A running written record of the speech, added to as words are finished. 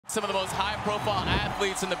Some of the most high-profile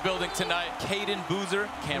athletes in the building tonight. Cayden Boozer,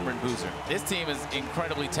 Cameron Boozer. This team is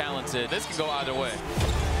incredibly talented. This can go either way.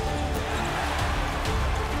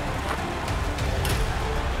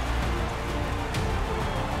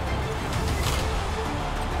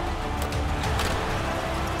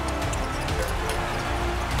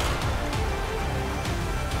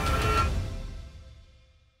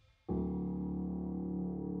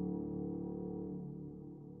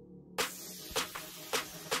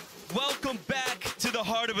 Welcome back to the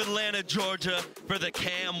heart of Atlanta, Georgia for the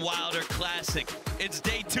Cam Wilder Classic. It's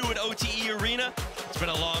day 2 at OTE Arena. It's been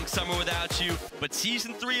a long summer without you, but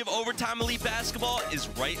season 3 of Overtime Elite Basketball is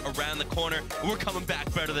right around the corner, and we're coming back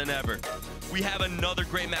better than ever. We have another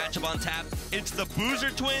great matchup on tap. It's the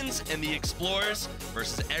Boozer Twins and the Explorers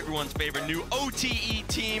versus everyone's favorite new OTE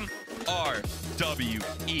team,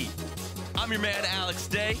 RWE. I'm your man, Alex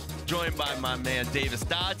Day, joined by my man, Davis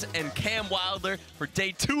Dodds, and Cam Wilder for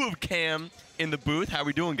day 2 of Cam in the booth. How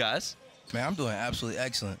we doing, guys? Man, I'm doing absolutely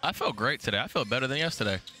excellent. I felt great today. I felt better than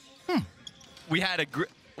yesterday. We had a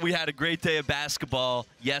great day of basketball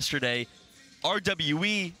yesterday.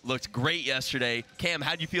 RWE looked great yesterday. Cam,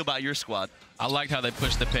 how do you feel about your squad? I liked how they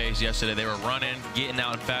pushed the pace yesterday. They were running, getting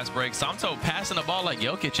out in fast breaks. Samto passing the ball like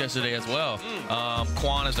Jokic yesterday as well.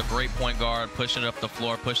 Quan is a great point guard, pushing it up the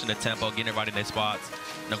floor, pushing the tempo, getting everybody in their spots.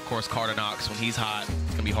 And, of course, Carter Knox, when he's hot,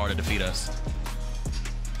 it's going to be hard to defeat us.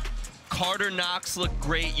 Carter Knox looked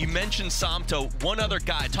great. You mentioned Samto. One other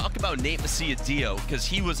guy, talk about Nate Messiah-Dio, because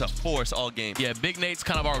he was a force all game. Yeah, Big Nate's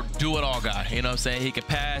kind of our do-it-all guy. You know what I'm saying? He could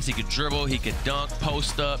pass, he could dribble, he could dunk,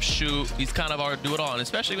 post up, shoot. He's kind of our do-it-all. And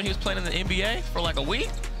especially when he was playing in the NBA for like a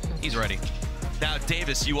week, he's ready. Now,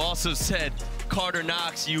 Davis, you also said Carter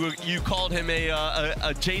Knox, you called him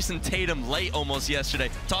a Jason Tatum light almost yesterday.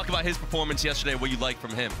 Talk about his performance yesterday, what you like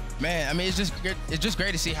from him. Man, I mean, it's just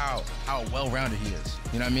great to see how well-rounded he is.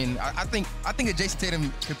 You know what I mean? I think a Jason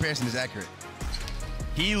Tatum comparison is accurate.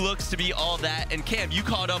 He looks to be all that. And Cam, you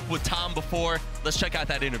caught up with Tom before. Let's check out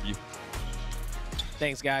that interview.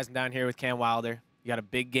 Thanks, guys. I'm down here with Cam Wilder. You got a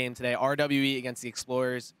big game today. RWE against the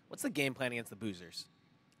Explorers. What's the game plan against the Boozers?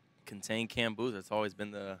 Contain Cam Boozer. It's always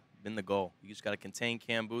been the goal. You just got to contain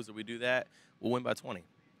Cam Boozer. We do that, we'll win by 20.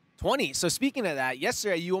 20. So speaking of that,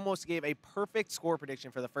 yesterday you almost gave a perfect score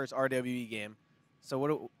prediction for the first RWE game. So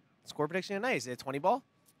what score prediction tonight? Is it a 20 ball?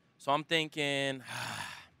 So I'm thinking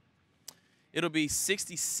it'll be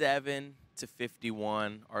 67-51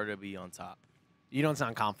 RWE on top. You don't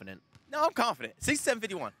sound confident. No, I'm confident.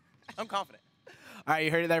 67-51. I'm confident. All right,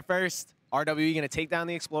 you heard it there first. RWE going to take down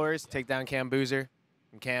the Explorers, take down Cam Boozer.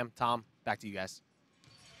 And Cam, Tom, back to you guys.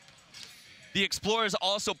 The Explorers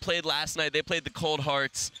also played last night. They played the Cold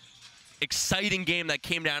Hearts. Exciting game that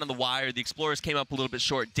came down to the wire. The Explorers came up a little bit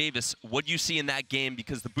short. Davis, what do you see in that game?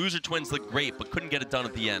 Because the Boozer Twins looked great, but couldn't get it done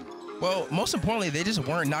at the end. Well, most importantly, they just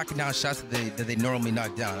weren't knocking down shots that they normally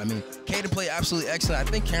knock down. I mean, Cayden played absolutely excellent.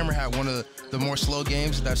 I think Cameron had one of the more slow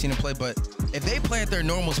games that I've seen him play, but if they play at their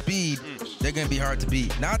normal speed, they're going to be hard to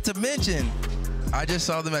beat. Not to mention, I just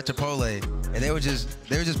saw them at Chipotle, and they were just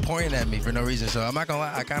pointing at me for no reason. So I'm not gonna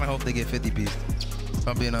lie, I kind of hope they get 50 pieces, if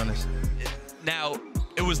I'm being honest. Now,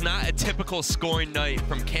 it was not a typical scoring night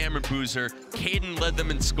from Cameron Boozer. Cayden led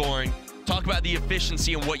them in scoring. Talk about the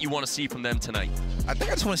efficiency and what you want to see from them tonight. I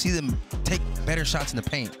think I just want to see them take better shots in the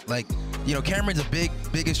paint. Like, you know, Cameron's a big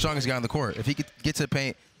and strongest guy on the court. If he could get to the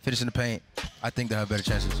paint, finish in the paint, I think they'll have better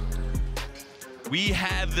chances. We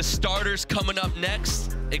have the starters coming up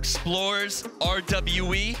next. Explorers,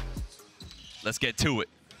 RWE. Let's get to it.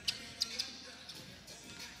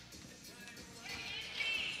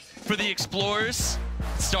 For the Explorers,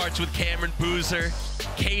 it starts with Cameron Boozer,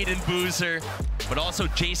 Cayden Boozer, but also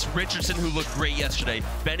Jace Richardson, who looked great yesterday.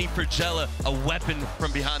 Benny Pergella, a weapon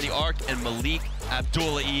from behind the arc, and Malik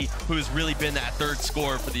Abdullahi, who has really been that third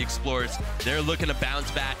scorer for the Explorers. They're looking to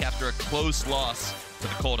bounce back after a close loss to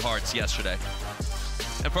the Cold Hearts yesterday.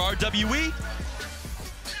 And for RWE,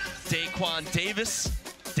 Daquan Davis,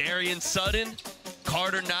 Darian Sutton,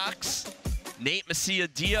 Carter Knox, Nate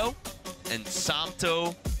Messiah-Dio, and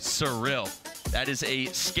Samto Cyril. That is a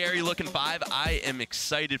scary-looking 5. I am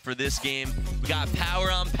excited for this game. We got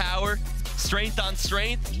power on power, strength on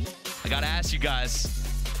strength. I got to ask you guys,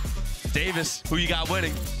 Davis, who you got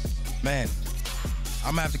winning? Man,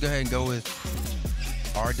 I'm going to have to go ahead and go with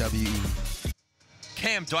RWE.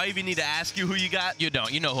 Cam, do I even need to ask you who you got? You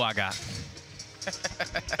don't. You know who I got.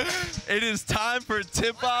 It is time for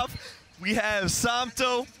tip-off. We have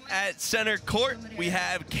Samto at center court. We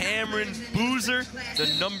have Cameron Boozer, the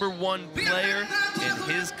 #1 player in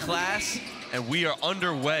his class, and we are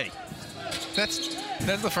underway. That's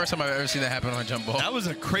the first time I've ever seen that happen on a jump ball. That was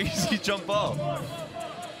a crazy jump ball.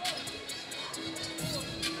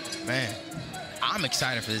 Man, I'm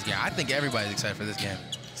excited for this game. I think everybody's excited for this game.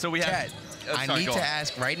 So we have. Chat, I need to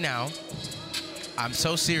ask right now. I'm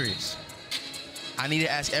so serious. I need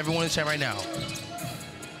to ask everyone in the chat right now.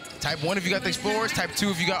 Type 1 if you got the Explorers. Type 2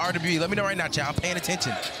 if you got RWE. Let me know right now, chat. I'm paying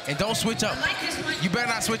attention. And don't switch up. You better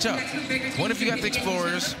not switch up. 1 if you got the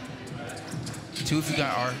Explorers. 2 if you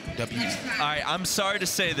got RWE. All right, I'm sorry to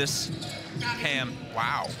say this, Cam.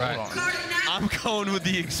 Wow. Right. Hold on. I'm going with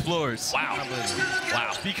the Explorers. Wow.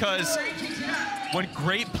 Wow. Because when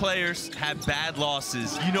great players have bad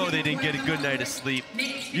losses, you know they didn't get a good night of sleep.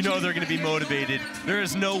 You know they're going to be motivated. There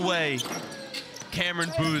is no way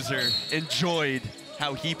Cameron Boozer enjoyed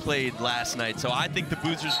how he played last night. So I think the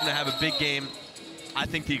Boozer's going to have a big game. I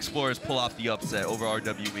think the Explorers pull off the upset over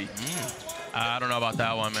RWE. I don't know about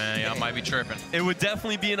that one, man. Yeah, I might be tripping. It would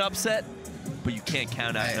definitely be an upset, but you can't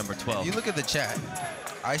count out number 12. You look at the chat.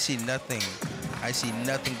 I see nothing. I see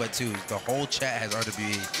nothing but 2s. The whole chat has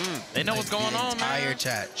RWE. They know what's going on, man. Entire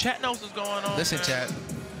chat. Chat knows what's going on. Listen, man. chat.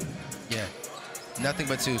 Yeah. Nothing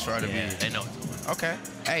but 2s for RWE. Yeah, they know what's going on. Okay.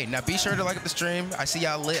 Hey, now be sure to like the stream. I see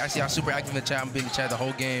y'all lit. I see y'all super active in the chat. I'm being in the chat the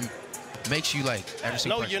whole game. Make sure you like every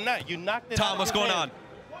single No, person. you're not. You knocked it Tom, out what's of his going hand.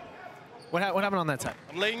 on? What happened on that side?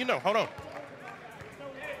 I'm letting you know. Hold on.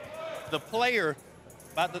 The player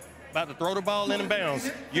about to throw the ball in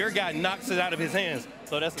bounds. Your guy knocks it out of his hands.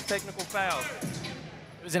 So that's a technical foul.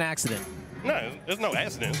 It was an accident. No, there's no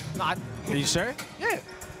accident. Not. Are you sure? Yeah.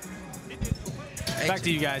 Hey, Back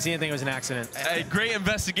to you guys. He didn't think it was an accident. Hey, great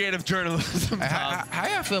investigative journalism, Tom. How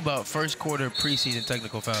y'all feel about first quarter preseason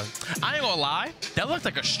technical fouls? I ain't gonna lie, that looked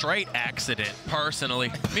like a straight accident,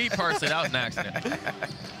 personally. Me personally, that was an accident.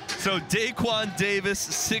 So Daquan Davis,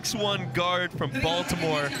 6'1" guard from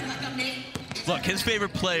Baltimore. Look, his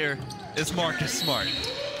favorite player is Marcus Smart.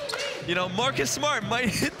 You know, Marcus Smart might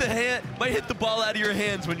hit the ball out of your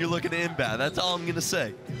hands when you're looking to inbound. That's all I'm gonna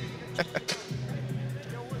say.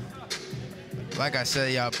 Like I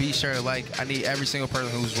said, y'all, be sure to like. I need every single person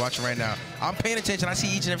who's watching right now. I'm paying attention. I see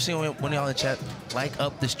each and every single one of y'all in the chat. Like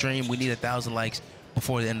up the stream. We need 1,000 likes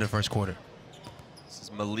before the end of the first quarter. This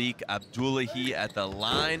is Malik Abdullahi at the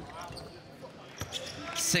line.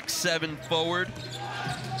 6'7" forward.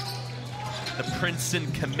 The Princeton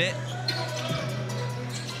commit.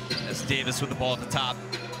 That's Davis with the ball at the top.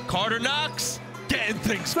 Carter Knox getting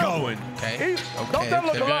things going. Okay. Okay.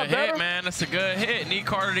 That's a good hit, man. That's a good hit. Need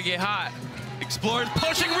Carter to get hot. Explorers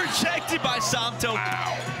pushing, rejected by Samto.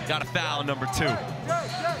 Wow. Got a foul, number 2.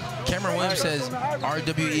 Cameron Williams says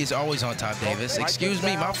RWE is always on top, Davis. Excuse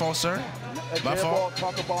me, my fault, sir. My fault.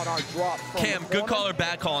 Cam, good call or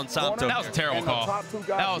bad call on Samto? That was a terrible call.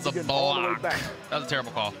 That was a block. That was a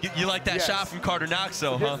terrible call. You like that shot from Carter Knox,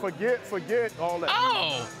 though, huh? Forget all that.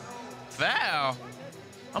 Oh, foul.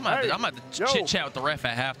 I'm about to chit-chat with the ref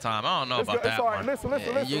at halftime. I don't know about that one. Listen,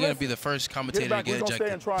 You're going to be the first commentator to get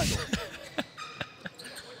ejected.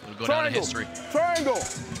 We'll go down in history.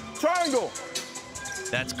 Triangle.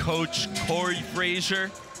 That's Coach Corey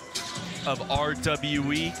Frazier of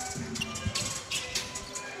RWE.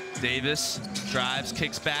 Davis drives,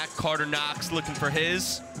 kicks back. Carter Knox looking for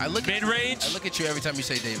his. Mid-range. I look at you every time you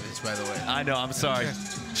say Davis, by the way. I know, I'm sorry.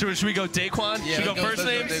 Should we go Daquan? Yeah, should we go first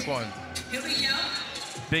names? Daquan. Here we go.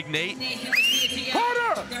 Big Nate.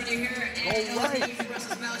 Carter!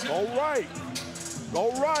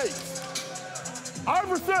 Go right.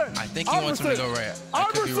 Iverson! I think he wants him to go right. I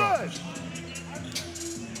could be wrong.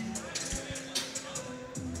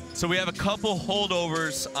 So we have a couple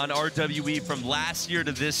holdovers on RWE from last year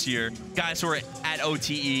to this year. Guys who are at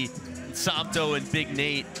OTE, Samto and Big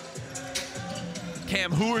Nate.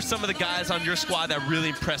 Cam, who are some of the guys on your squad that really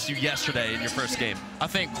impressed you yesterday in your first game? I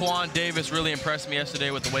think Quan Davis really impressed me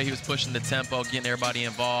yesterday with the way he was pushing the tempo, getting everybody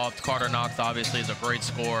involved. Carter Knox obviously is a great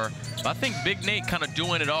scorer. But I think Big Nate kind of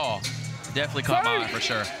doing it all. Definitely caught my eye for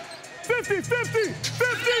sure. 50,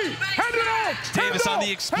 hand it off! Davis on the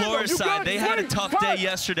Explorers side, they had a tough day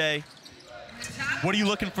yesterday. What are you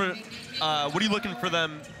looking for? What are you looking for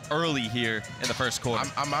them early here in the first quarter?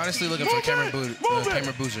 I'm honestly looking for Cameron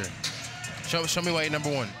Boozer. Show me why you're number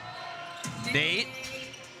 1. Nate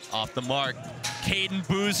off the mark. Cayden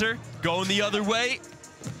Boozer going the other way.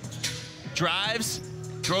 Drives,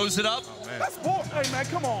 throws it up. Oh, That's bull. Hey man,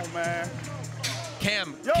 come on, man.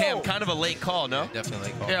 Cam, kind of a late call, no? Definitely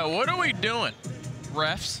late call. Yeah, what are we doing,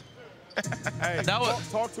 refs? Hey, That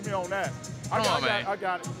was- talk to me on that. Come on, man. I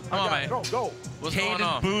got it. Come on, man. Go. What's going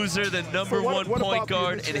on? Cayden Boozer, the number what 1 point about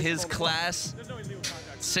guard the in his on the class.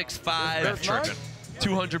 6'5", There's none?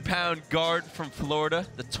 200-pound guard from Florida,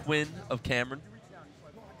 the twin of Cameron.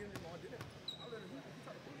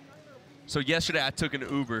 So yesterday I took an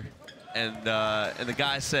Uber and the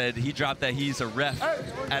guy said he dropped that he's a ref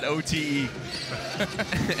at OTE.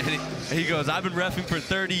 and he goes, I've been reffing for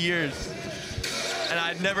 30 years, and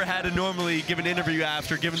I've never had to normally give an interview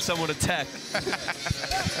after giving someone a tech.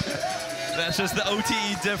 That's just the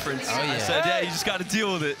OTE difference. Oh, yeah. I said, yeah, you just got to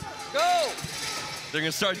deal with it. Go! They're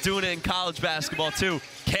going to start doing it in college basketball, too.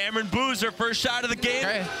 Cameron Boozer, first shot of the game.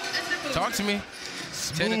 Okay, talk to me.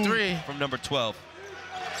 10-3 from number 12.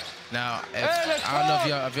 Now, I don't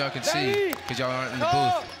know if y'all can see, because y'all aren't in the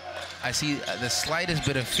booth. I see the slightest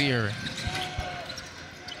bit of fear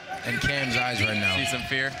in Cam's eyes right now. See some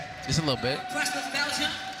fear? Just a little bit.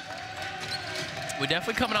 We're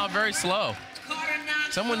definitely coming out very slow.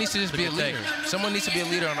 Someone needs to just be a leader. Someone needs to be a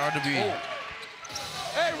leader on RWE.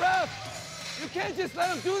 Hey, ref! You can't just let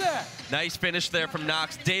him do that. Nice finish there from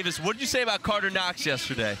Knox. Davis, what did you say about Carter Knox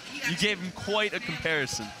yesterday? You gave him quite a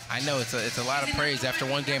comparison. I know it's a lot of praise after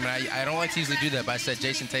one game, and I don't like to usually do that, but I said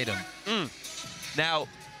Jason Tatum. Now,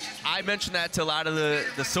 I mentioned that to a lot of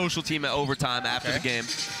the social team at overtime after the game,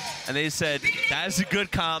 and they said, that's a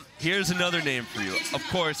good comp. Here's another name for you. Of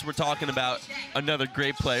course, we're talking about another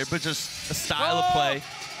great player, but just a style of play.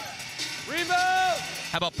 Rebound!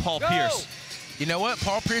 How about Paul Pierce? You know what,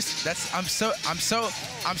 Paul Pierce? I'm so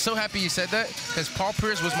happy you said that, because Paul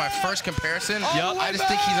Pierce was my first comparison. I just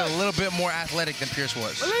think he's a little bit more athletic than Pierce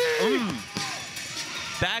was.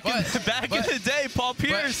 Back in the day, Paul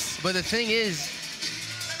Pierce. But the thing is,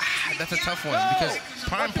 that's a tough one, because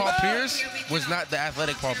prime Paul Pierce was not the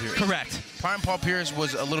athletic Paul Pierce. Correct. Prime Paul Pierce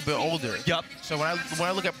was a little bit older. Yup. So when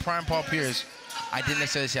I look at prime Paul Pierce, I didn't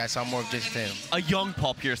necessarily say I saw more of Jason Tatum. A young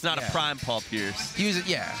Paul Pierce, not a prime Paul Pierce. He was,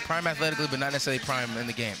 prime athletically, but not necessarily prime in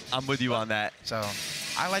the game. I'm with you on that. So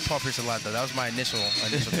I like Paul Pierce a lot, though. That was my initial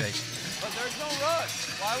take. But there's no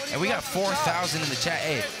rush. Why would he And we got 4,000 in the chat.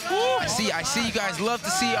 Hey, I see you guys love to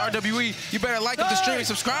see RWE. You better like up the stream and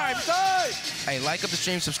subscribe. Hey, like up the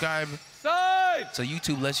stream, subscribe. So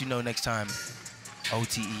YouTube lets you know next time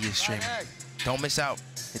OTE is streaming. Don't miss out.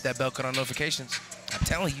 Hit that bell, cut on notifications. I'm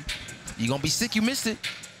telling you, you're going to be sick. You missed it.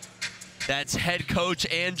 That's head coach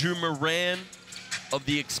Andrew Moran of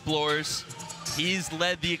the Explorers. He's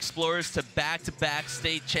led the Explorers to back-to-back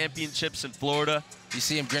state championships in Florida. You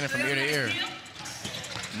see him grinning from ear to ear.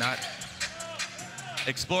 Not.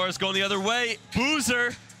 Explorers going the other way.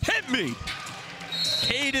 Boozer, hit me.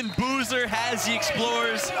 Cayden Boozer has the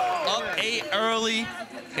Explorers up 8 early.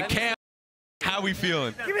 And Cam, how we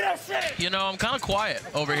feeling? Give me that shit! You know, I'm kind of quiet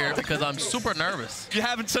over here because I'm super nervous. You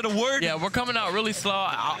haven't said a word? Yeah, we're coming out really slow.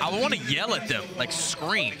 I want to yell at them, like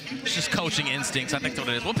scream. It's just coaching instincts. I think that's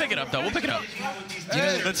what it is. We'll pick it up, though. We'll pick it up.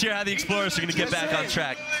 Hey. Let's hear how the Explorers are going to get back on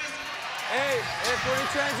track. Hey, if we're in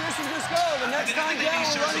transition, just go. The next time down,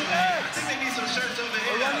 we're running X.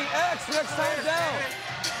 We're running X next time down.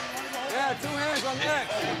 Yeah, 2 hands on X.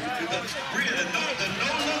 The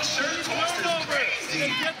no-look shirt toss is crazy.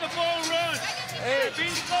 Get the ball run. Hey, be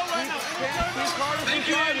slow right now. Thank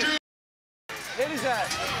you, Andrew. Hit his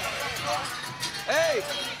ass. Hey,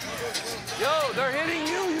 yo, they're hitting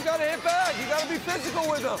you. You got to hit back. You got to be physical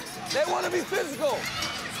with them. They want to be physical.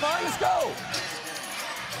 It's fine. Let's go.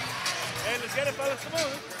 Hey, let's get it, fellas. Come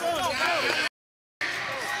on. Come on.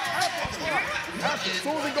 As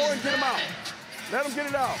soon as we go in, get him out. Let him get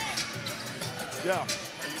it out. Yeah. As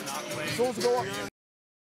soon as we go up.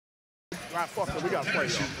 Right, fuck it. We got to play,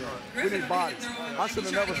 y'all. We need bodies. I should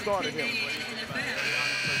have never started him.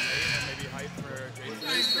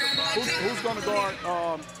 Who's going to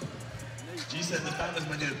guard? G said the Founders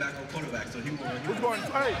might need a backup quarterback, so he will. Who's going?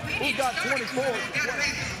 Hey, who's got 24?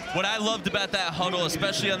 What I loved about that huddle,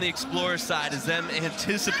 especially on the Explorer side, is them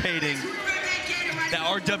anticipating that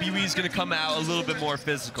RWE is going to come out a little bit more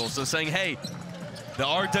physical. So saying, hey, the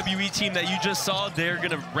RWE team that you just saw, they're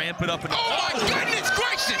going to ramp it up. And oh my goodness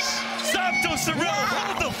gracious! Santo Cirillo,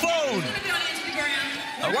 hold the phone!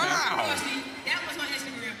 Oh, wow!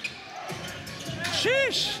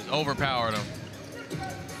 Sheesh! Overpowered him.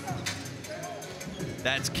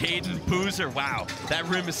 That's Cayden Boozer. Wow, that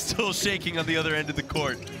rim is still shaking on the other end of the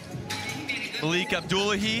court. Malik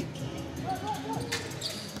Abdullahi.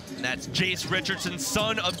 And that's Jace Richardson,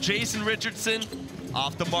 son of Jason Richardson.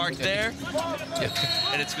 Off the mark there.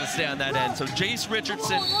 And it's going to stay on that end. So Jace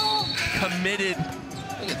Richardson committed.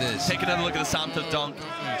 Look at this. Take another look at the Santo dunk.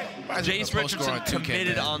 Jace Richardson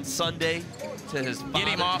committed on Sunday to his Get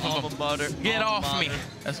him off alma of him. mater. Get off me.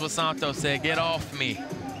 That's what Santo said. Get off me.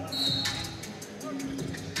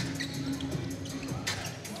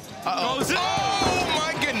 Goes in. Oh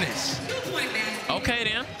my goodness. Okay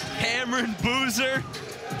then. Cameron Boozer,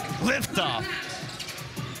 liftoff.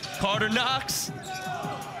 Carter Knox,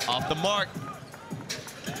 off the mark.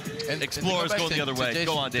 And Explorers going the other way.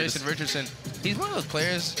 Go on, Davis. Jason Richardson, he's one of those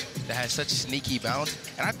players that has such sneaky bounce,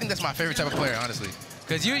 and I think that's my favorite type of player, honestly.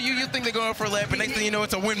 Because you think they're going for a layup, and next thing you know,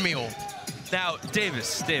 it's a windmill. Now,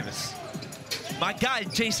 Davis. My guy,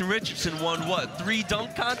 Jason Richardson, won what, 3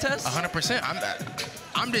 dunk contests? 100%.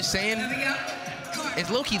 I'm just saying, it's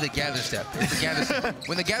low-key the gather step. It's the gather step.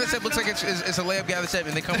 When the gather step looks like it's a layup gather step,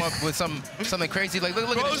 and they come up with something crazy, like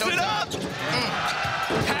look at Throws the it up.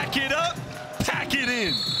 Pack it up, pack it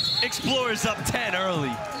in. Explorers up 10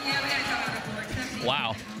 early.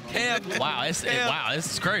 Wow. Cam. Wow, this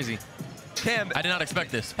is crazy. Cam. I did not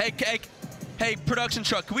expect this. Hey, production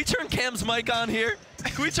truck, can we turn Cam's mic on here?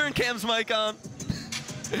 Can we turn Cam's mic on?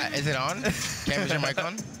 Is it on? Cam, is your mic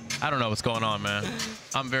on? I don't know what's going on, man.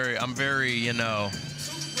 I'm very, you know,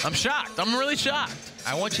 I'm shocked. I'm really shocked.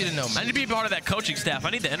 I want you to know, man. I need to be part of that coaching staff.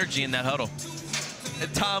 I need the energy in that huddle.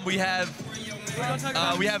 And Tom, we have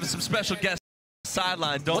some special guests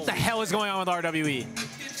sideline. What the hell is going on with RWE?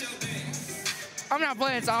 I'm not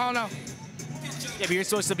playing, so I don't know. Yeah, but you're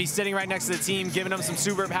supposed to be sitting right next to the team, giving them some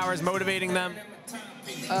superpowers, motivating them.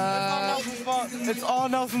 It's all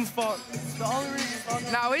Nelson's fault. The only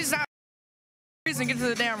reason. No, he's not. Reason get to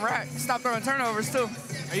the damn rack. Stop throwing turnovers too.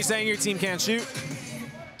 Are you saying your team can't shoot?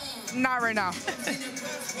 Not right now.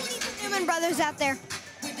 Newman brothers out there.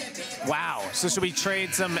 Wow. So should we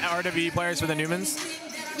trade some RWE players for the Newmans?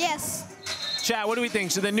 Yes. Chad, what do we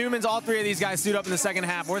think? Should the Newmans, all 3 of these guys, suit up in the second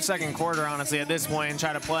half or second quarter, honestly, at this point, and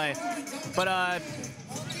try to play? But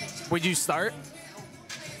would you start?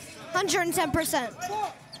 110%.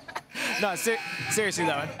 No, seriously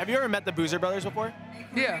though. Have you ever met the Boozer brothers before?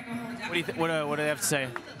 Yeah. What do you what do they have to say?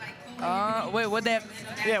 Wait, what they have?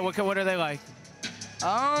 Yeah, what are they like?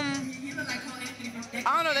 I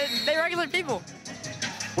don't know. They regular people.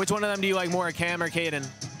 Which one of them do you like more, Cam or Cayden?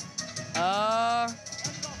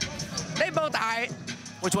 They both alright.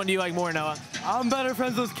 Which one do you like more, Noah? I'm better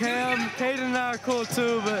friends with Cam. Cayden and I are cool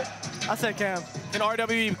too, but I said Cam. Can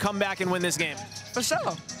RWE come back and win this game? For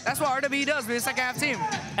sure. That's what RWE does. We're a second half team.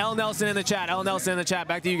 L. Nelson in the chat. L. Nelson in the chat.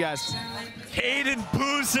 Back to you guys. Cayden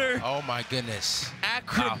Boozer. Oh my goodness.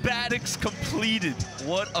 Acrobatics completed.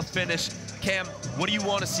 What a finish. Cam, what do you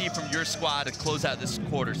want to see from your squad to close out this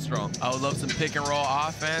quarter strong? I would love some pick and roll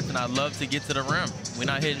offense, and I'd love to get to the rim. We're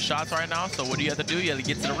not hitting shots right now, so what do you have to do? You have to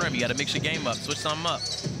get to the rim. You got to mix your game up, switch something up.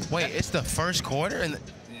 Wait, it's the first quarter? And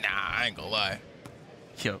nah, I ain't gonna lie.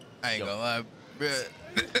 Yo, I ain't gonna lie. Bruh.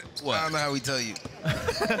 What? I don't know how we tell you.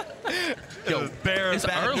 Yo, it's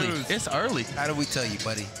early. News. It's early. How do we tell you,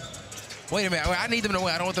 buddy? Wait a minute. I need them to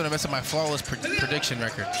win. I don't want them to mess up my flawless prediction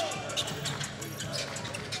record.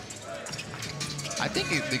 I think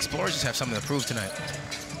the Explorers just have something to prove tonight.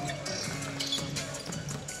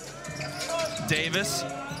 Davis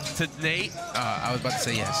to Nate. I was about to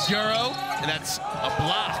say yes. Euro, and that's a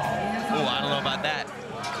block. Oh, I don't know about that.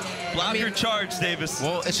 Block your charge, Davis.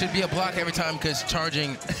 Well, it should be a block every time because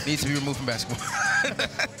charging needs to be removed from basketball.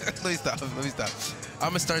 Let me stop. I'm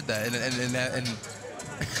gonna start that and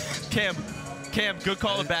Cam, good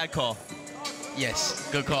call or bad call? Yes.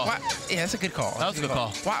 Good call. Why? Yeah, that's a good call. That was a good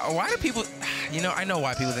call. Why do people? You know, I know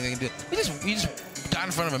why people think they can do it. You just got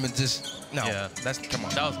in front of him and just no. Yeah. Come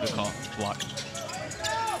on. That was a good call. Block.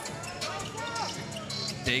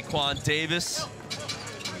 Daquan Davis.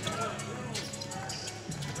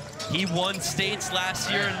 He won states last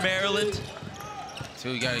year in Maryland. So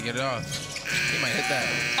you gotta get it off. He might hit that.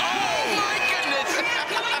 Oh my goodness!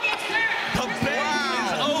 The bed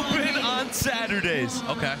is open on Saturdays.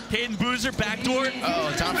 Okay. Cayden Boozer, backdoor.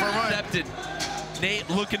 Oh, time for a run. Accepted. Nate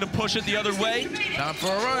looking to push it the other way. Time for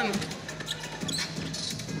a run.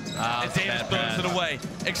 And Davis throws it away.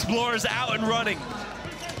 Explorers out and running.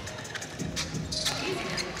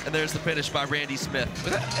 And there's the finish by Randy Smith.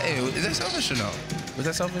 Is that selfish or no? Was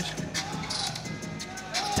that selfish?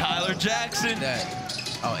 Tyler Jackson.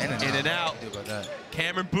 In and out.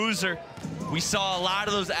 Cameron Boozer. We saw a lot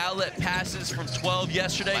of those outlet passes from 12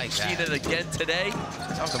 yesterday. We've seen it again today.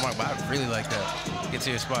 It's off the mark, but I really like that. Get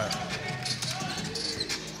to your spot.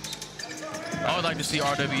 I would like to see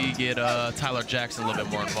RWE get Tyler Jackson a little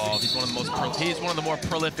bit more involved. He's one of the more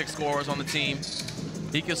prolific scorers on the team.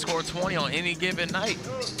 He can score 20 on any given night.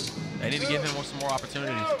 They need to give him some more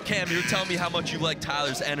opportunities. Cam, you're telling me how much you like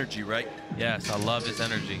Tyler's energy, right? Yes, I love his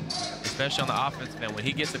energy, especially on the offense, man. When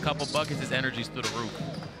he gets a couple buckets, his energy's through the roof.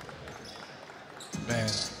 Man.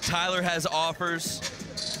 Tyler has offers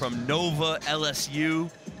from Nova,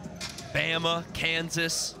 LSU, Bama,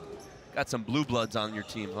 Kansas. Got some blue bloods on your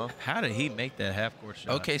team, huh? How did he make that half-court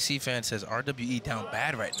shot? OKC fan says RWE down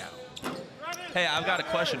bad right now. Hey, I've got a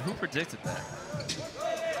question. Who predicted that?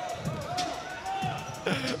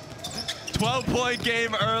 12-point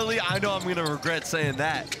game early. I know I'm going to regret saying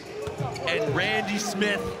that. And Randy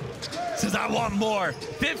Smith says, I want more.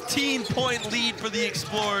 15-point lead for the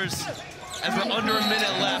Explorers as we're under a minute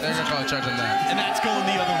left. They're going to call a charge on that. And that's going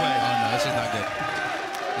the other way. Oh, no, this is not good.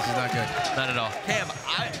 This is not good. Not at all. Cam,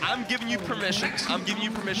 I'm giving you permission. I'm giving you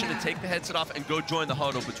permission to take the headset off and go join the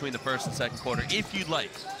huddle between the first and second quarter, if you'd like.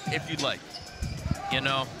 If you'd like. You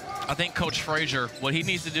know, I think Coach Frazier, what he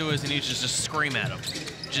needs to do is he needs to just scream at them.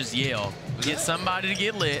 Just yell. Get somebody to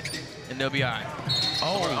get lit, and they'll be all right.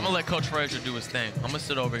 Oh, I'm going to let Coach Frazier do his thing. I'm going to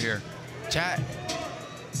sit over here. Chat,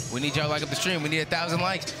 we need y'all to like up the stream. We need 1,000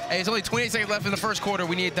 likes. Hey, it's only 28 seconds left in the first quarter.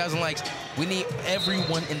 We need 1,000 likes. We need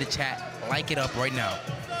everyone in the chat. Like it up right now.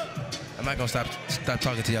 I'm not going to stop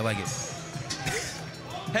talking till y'all like it.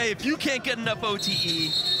 Hey, if you can't get enough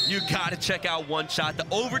OTE, you got to check out One Shot, the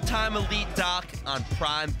Overtime Elite doc on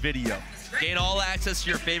Prime Video. Gain all access to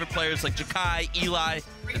your favorite players like Jakai, Eli,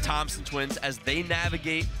 the Thompson twins as they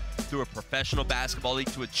navigate through a professional basketball league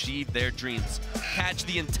to achieve their dreams. Catch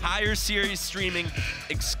the entire series streaming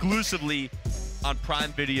exclusively on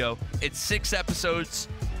Prime Video. It's 6 episodes.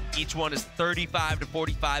 Each one is 35 to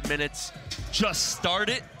 45 minutes. Just start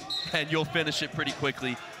it, and you'll finish it pretty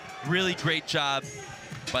quickly. Really great job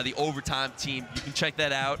by the Overtime team. You can check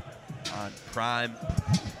that out on Prime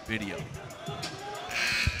Video.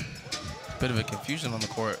 Bit of a confusion on the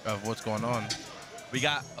court of what's going on. We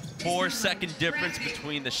got a 4-second difference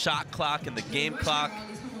between the shot clock and the game clock.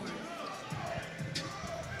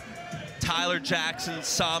 Tyler Jackson,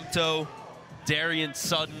 Somto, Darian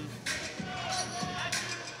Sutton,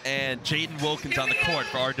 and Jaden Wilkins on the court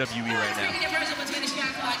for RWE right now.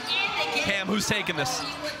 Cam, who's taking this?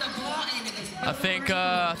 I think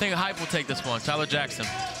Hype will take this one. Tyler Jackson.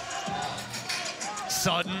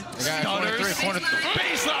 Sutton, stutters,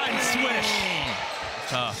 baseline swish.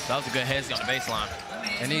 Tough. That was a good heads on the baseline.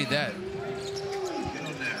 I need that.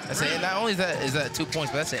 Not only is that 2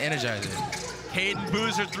 points, but that's an energizer. Cayden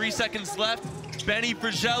Boozer, 3 seconds left. Benny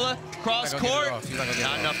Fragella, cross court.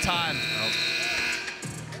 Not enough time. Nope.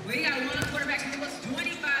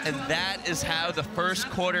 And that is how the first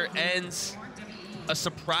quarter ends. A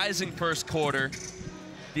surprising first quarter.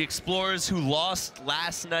 The Explorers, who lost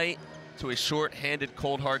last night to a short-handed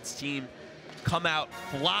Cold Hearts team, come out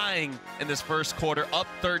flying in this first quarter, up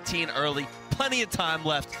 13 early. Plenty of time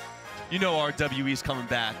left. You know RWE's coming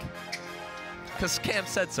back. Because Cam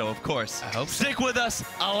said so, of course. I hope so. Stick with us.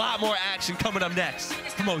 A lot more action coming up next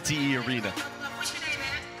from OTE Arena.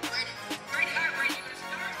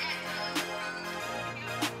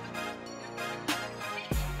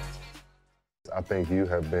 I think you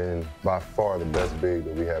have been by far the best big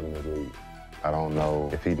that we have in the league. I don't know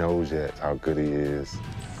if he knows yet how good he is.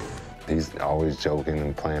 He's always joking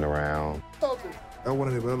and playing around. I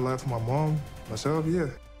wanted a better life for my mom, myself, yeah.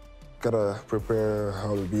 Gotta prepare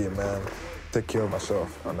how to be a man, take care of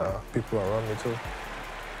myself, and people around me too.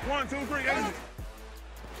 1, 2, 3, exit.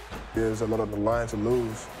 There's a lot on the line to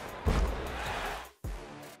lose.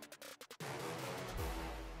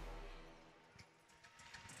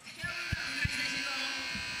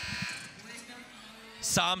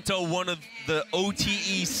 Somto, one of the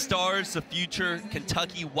OTE stars, the future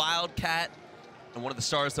Kentucky Wildcat, and one of the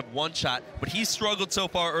stars of One Shot. But he's struggled so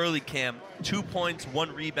far early, Cam. 2 points,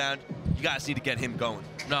 1 rebound. You guys need to get him going.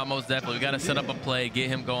 No, most definitely. We got to set up a play, get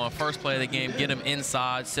him going. First play of the game, get him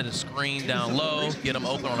inside, set a screen down low, get him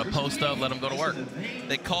open on a post-up, let him go to work.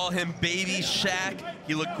 They call him Baby Shaq.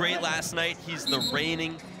 He looked great last night. He's the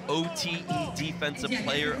reigning OTE Defensive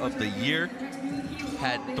Player of the Year.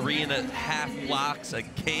 Had 3.5 blocks a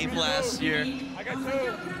game last year.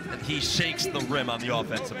 And he shakes the rim on the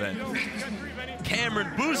offensive end.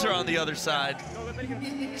 Cameron Boozer on the other side.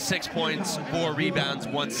 6 points, 4 rebounds,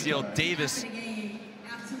 1 steal. Davis,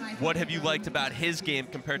 what have you liked about his game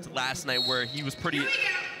compared to last night where he was pretty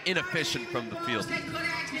inefficient from the field?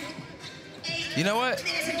 You know what?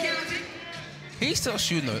 He's still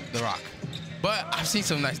shooting the rock. But I've seen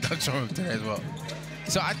some nice dunks from him today as well.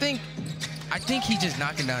 So I think he's just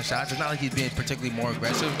knocking down shots. It's not like he's being particularly more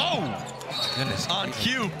aggressive. Oh! Goodness. On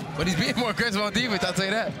cue. But he's being more aggressive on defense, I'll tell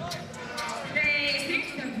you that.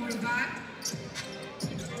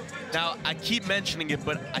 Now, I keep mentioning it,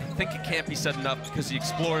 but I think it can't be said enough because the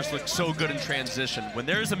Explorers look so good in transition. When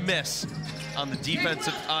there's a miss on the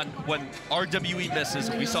defensive, when RWE misses,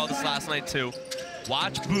 and we saw this last night too,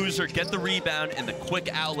 watch Boozer get the rebound and the quick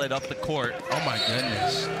outlet up the court. Oh my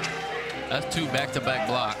goodness. That's 2 back-to-back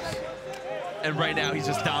blocks. And right now, he's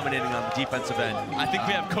just dominating on the defensive end. I think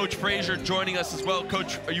we have Coach Frazier joining us as well.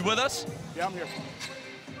 Coach, are you with us? Yeah, I'm here.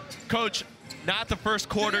 Coach, not the first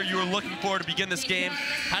quarter you were looking for to begin this game.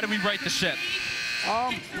 How do we right the ship?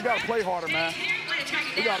 We got to play harder, man.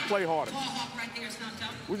 We got to play harder.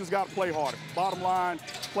 We just got to play harder. Bottom line,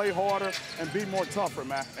 play harder and be more tougher,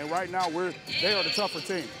 man. And right now, they are the tougher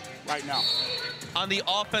team right now. On the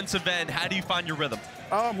offensive end, how do you find your rhythm?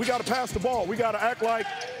 We got to pass the ball. We got to act like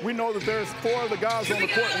we know that there's 4 other guys on the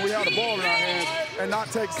court and we have the ball in our hands and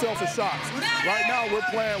not take selfish shots. Right now, we're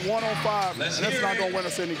playing 1-on-5, and that's not going to win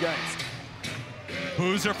us any games.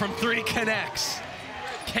 Boozer from 3 connects.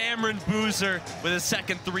 Cameron Boozer with his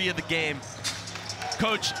second 3 of the game.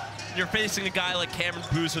 Coach, you're facing a guy like Cameron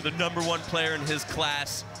Boozer, the #1 player in his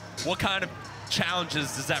class. What kind of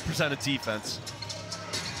challenges does that present a defense?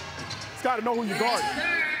 It's got to know who you guard.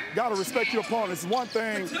 Got to respect your opponent. It's one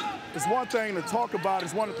thing to talk about.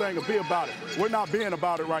 It's one thing to be about it. We're not being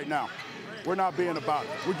about it right now. We're not being about it.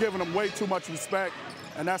 We're giving them way too much respect,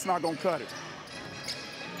 and that's not going to cut it.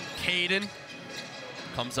 Cayden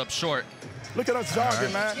comes up short. Look at us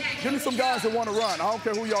jogging, man. Give me some guys that want to run. I don't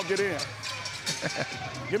care who y'all get in.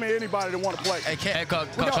 Give me anybody that want to play. Hey, Coach,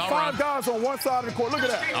 we got 5 guys on one side of the court. Look at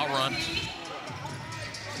that. I'll run.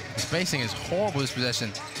 Spacing is horrible this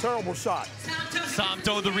possession. Terrible shot.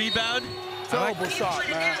 Samto the rebound. Terrible shot,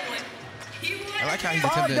 man. I like how he's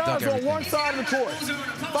attempting to dunk everything. 5 guys on one side of the court.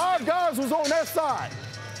 5 guys was on that side.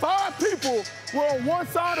 5 people were on one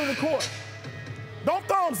side of the court. Don't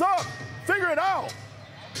thumbs up. Figure it out.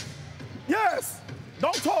 Yes.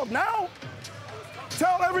 Don't talk now.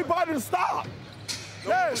 Tell everybody to stop.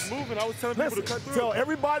 Yes. Moving. I was telling people to cut through. Tell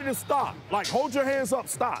everybody to stop. Like, hold your hands up.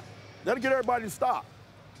 Stop. That'll get everybody to stop.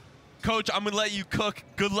 Coach, I'm going to let you cook.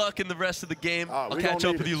 Good luck in the rest of the game. I'll catch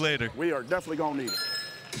up with you later. We are definitely going to need it.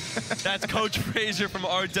 That's Coach Frazier from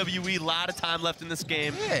RWE. A lot of time left in this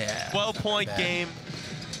game. Yeah. 12-point game.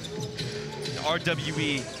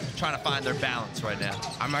 RWE trying to find their balance right now.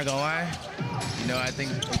 I'm not going to lie. I think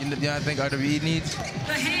RWE needs?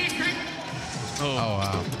 Oh,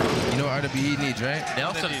 wow. You know what RWE needs, right?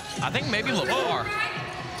 Nelson, I think maybe LeVar.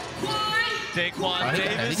 Daquan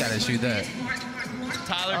Davis. He got to shoot that.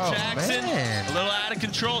 Tyler Jackson, man. a little out of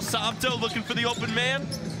control. Samto looking for the open man.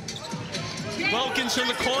 Wilkins from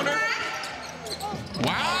the corner.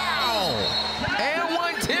 Wow! And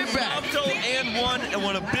 1 tip back. Samto and 1, and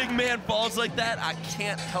when a big man falls like that, I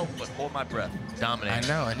can't help but hold my breath. Dominating. I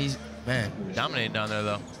know, and he's, man. Dominating down there,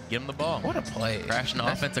 though. Give him the ball. What a play. Crashing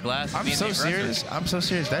the offensive glass. I'm so serious. I'm so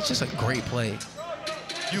serious. That's just a great play.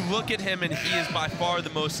 You look at him, and he is by far the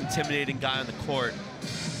most intimidating guy on the court.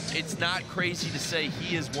 It's not crazy to say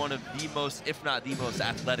he is one of the most, if not the most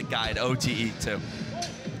athletic guy at OTE, too.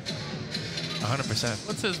 100%.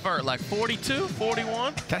 What's his vert, like 42,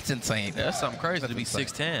 41? That's insane. Yeah, that's something crazy to be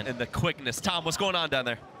 6'10". And the quickness. Tom, what's going on down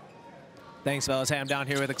there? Thanks, fellas. Hey, I'm down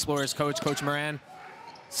here with Explorers coach, Coach Moran.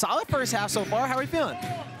 Solid first half so far. How are we feeling?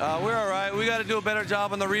 We're all right. We got to do a better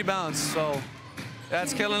job on the rebounds, so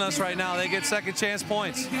that's killing us right now. They get second chance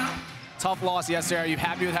points. Tough loss yesterday. Are you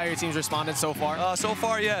happy with how your team's responded so far? So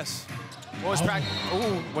far, yes. What was practice?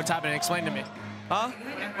 Ooh, what's happening? Explain to me. Huh?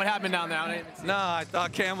 What happened down there? I didn't even see. No, I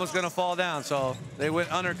thought Cam was going to fall down, so they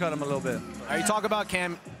went undercut him a little bit. You talk about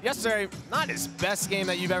Cam. Yesterday, not his best game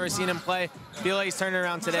that you've ever seen him play. Feel like he's turning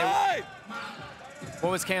around today. Hey!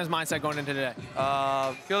 What was Cam's mindset going into today?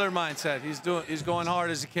 Killer mindset. He's going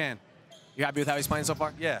hard as he can. You happy with how he's playing so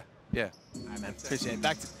far? Yeah. All right, man. Appreciate it.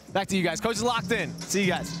 Back to you guys. Coach is locked in. See you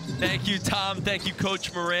guys. Thank you, Tom. Thank you,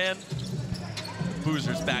 Coach Moran.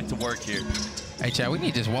 Boozer's back to work here. Hey, Chad, we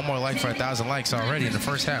need just 1 more like for 1,000 likes already in the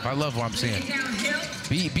first half. I love what I'm seeing.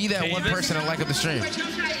 Be that Davis. 1 person that like up the stream.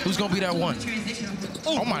 Who's going to be that 1?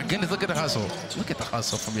 Oh, my goodness. Look at the hustle. Look at the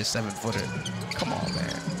hustle from your 7-footer. Come on, man.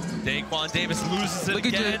 Daquan Davis loses it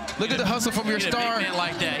again. Look at the hustle from your star. Big man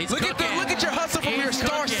like that. Look at your hustle from your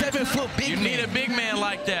star 7-foot big man. You need a big man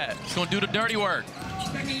like that. He's going to do the dirty work.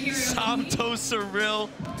 Samto Cyril.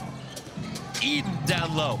 Eden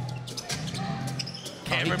down low.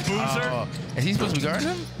 Cameron Boozer. Is he supposed to be guarding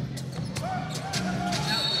him?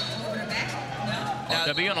 Now,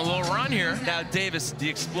 they'll be on a little run here. Now, Davis, the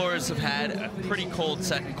Explorers have had a pretty cold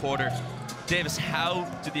second quarter. Davis, how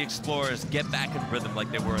do the Explorers get back in rhythm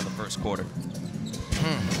like they were in the first quarter?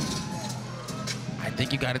 I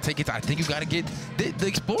think you got to take it. I think you got to get the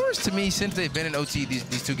Explorers. To me, since they've been in OT,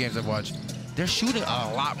 these 2 games I've watched, they're shooting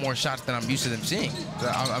a lot more shots than I'm used to them seeing.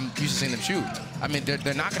 I'm used to seeing them shoot. I mean,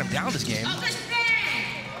 they're knocking them down this game,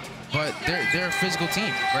 but they're a physical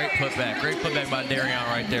team. Great putback by Darion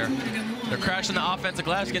right there. They're crashing the offensive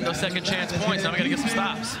glass, getting those second chance points. Now we got to get some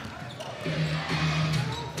stops.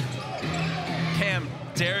 Cam,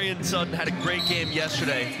 Darian Sutton had a great game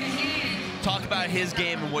yesterday. Talk about his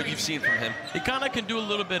game and what you've seen from him. He kind of can do a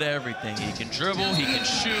little bit of everything. He can dribble, he can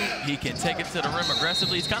shoot, he can take it to the rim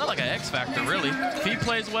aggressively. He's kind of like an X factor, really. If he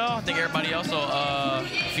plays well, I think everybody else will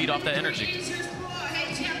feed off that energy.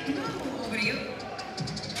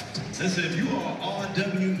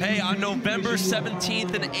 Hey, on November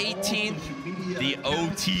 17th and 18th, the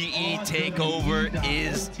OTE Takeover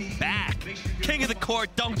is back. King of the Court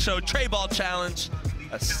Dunk Show Tray Ball Challenge.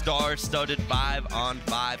 A star-studded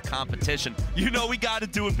 5-on-5 competition. You know we got to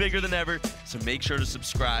do it bigger than ever, so make sure to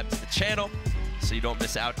subscribe to the channel so you don't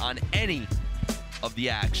miss out on any of the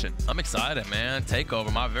action. I'm excited, man.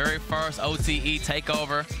 Takeover, my very first OTE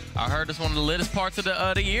Takeover. I heard it's one of the littest parts of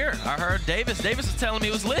the year. I heard Davis was telling me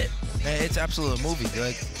it was lit. Man, it's absolute movie.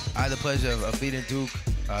 Like, I had the pleasure of beating Duke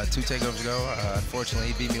 2 takeovers ago.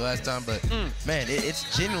 Unfortunately, he beat me last time, but man,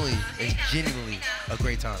 it's genuinely a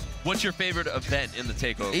great time. What's your favorite event in the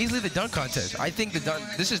takeover? Easily the dunk contest. I think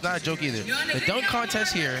this is not a joke either. The dunk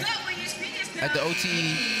contest here at the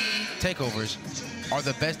OTE takeovers are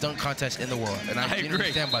the best dunk contests in the world, and I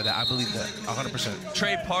genuinely stand by that. I believe that 100%.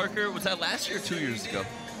 Trey Parker, was that last year or 2 years ago?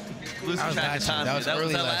 Losing track of time. That was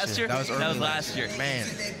early last year. That was last year. Man,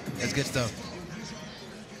 that's good stuff.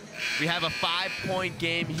 We have a 5-point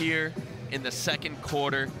game here in the second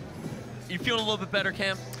quarter. You feeling a little bit better,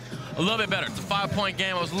 Cam? A little bit better. It's a 5-point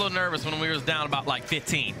game. I was a little nervous when we was down about like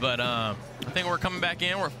 15, but I think we're coming back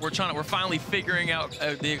in. We're finally figuring out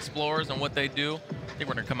the Explorers and what they do. I think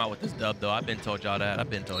we're gonna come out with this dub, though. I've been told y'all that.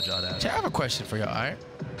 Chat, I have a question for y'all. All right.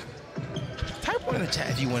 Type 1 in the chat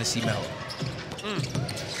if you want to see Melo.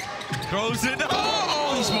 Throws it.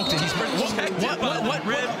 Oh, he smoked it. He smoked it. What?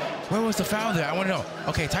 Rib. Where was the foul there? I want to know.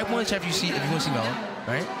 Okay, type 1 in the chat if you want to see Melo,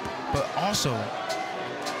 right? But also,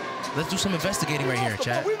 let's do some investigating right here,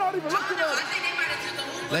 chat. We're not even looking at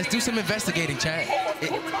it. Let's do some investigating, chat.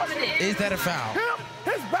 Is that a foul?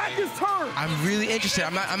 His back is turned. I'm really interested.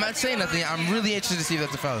 I'm not saying nothing. I'm really interested to see if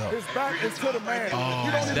that's a foul, though. His back is to the man.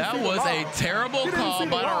 That was a terrible call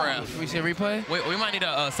by the ref. Can we see a replay? We might need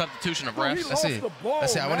a substitution of refs. Let's see.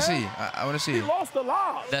 Let's see. I want to see. I want to see. He lost the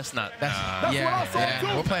lob. That's not.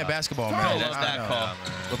 Yeah. We're playing basketball, man. That's that call.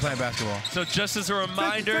 We're playing basketball. So just as a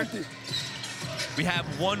reminder, 50-50. we have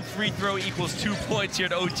 1 free throw equals 2 points here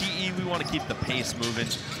at OTE. We want to keep the pace moving.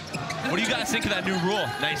 What do you guys think of that new rule?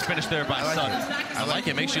 Nice finish there by Sun. I like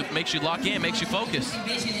it. Makes you lock in, makes you focus.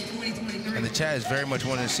 And the chat is very much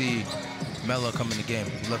wanting to see Melo come in the game.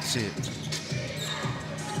 We'd love to see it.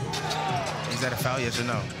 Is that a foul, yes or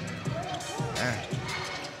no?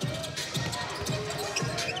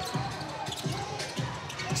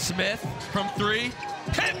 Smith from 3.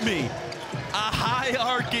 Hit me! A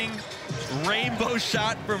high-arcing rainbow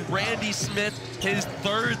shot from Randy Smith. His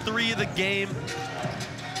 3rd 3 of the game.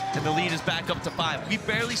 And the lead is back up to 5. We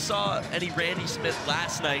barely saw any Randy Smith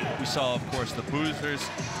last night. We saw, of course, the Boozers.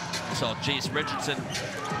 We saw Jace Richardson.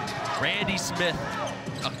 Randy Smith,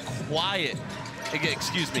 a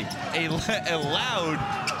loud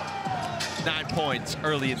 9 points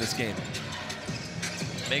early in this game.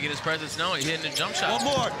 Making his presence known. He hitting a jump shot.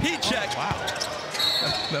 One more. Heat check. Wow.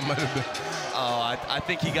 That might have been. Oh, I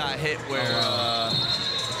think he got hit where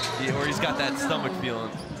he's got that stomach feeling.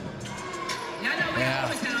 Yeah.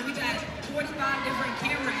 We got 45 different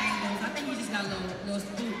camera angles. I think he just got a little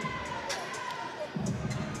spooked.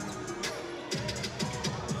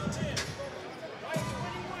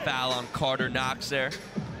 Foul on Carter Knox there.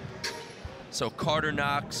 So Carter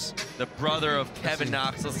Knox, the brother of Kevin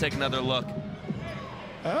Knox. Let's take another look.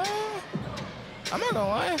 I'm not gonna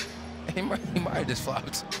lie. He might have just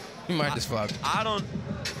flopped.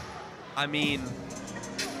 I mean,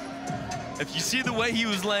 if you see the way he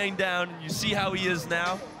was laying down, you see how he is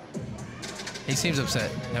now. He seems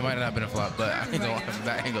upset. That might not have been a flop, but I ain't gonna lie, from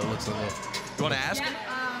that angle looks a little. You want to ask him?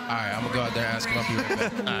 All right, I'm gonna go out there and ask him. I'll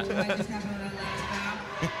be right back.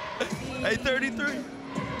 Hey, 33.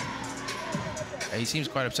 Hey, he seems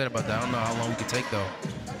quite upset about that. I don't know how long we could take though.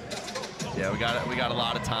 Yeah, we got a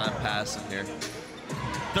lot of time passing here.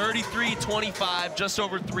 33-25, just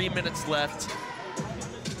over 3 minutes left.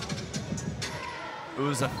 It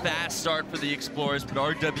was a fast start for the Explorers, but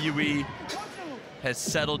RWE has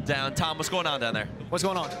settled down. Tom, what's going on down there? What's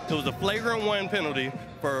going on? It was a flagrant 1 penalty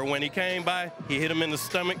for when he came by, he hit him in the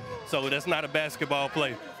stomach, so that's not a basketball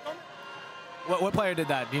play. What player did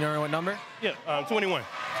that? Do you know what number? Yeah, 21.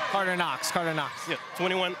 Carter Knox. Yeah,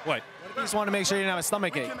 21, what? You just want to make sure you didn't have a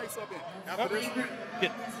stomach ache.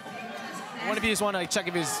 Yeah. What if you just want to check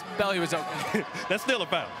if his belly was open? That's still a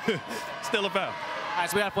foul. Still a foul. All right,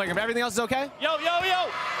 so we got a flagrant. Everything else is okay? Yo!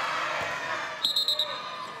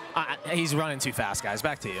 He's running too fast, guys.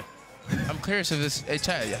 Back to you. I'm curious if this. Hey,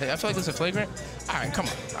 Chad, I feel like this is a flagrant. All right, come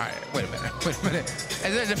on. All right, wait a minute. Wait a minute. Is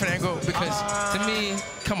that a different angle? Because to me,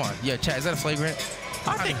 come on. Yeah, Chad, is that a flagrant?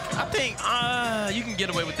 I think you can get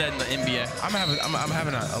away with that in the NBA. I'm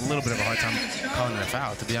having a little bit of a hard time calling it a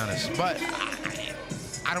foul, to be honest. But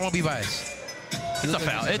I don't want to be biased. It's a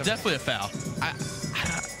foul. It's definitely a foul.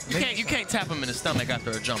 You can't tap him in the stomach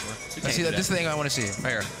after a jumper. See, this is the thing I want to see.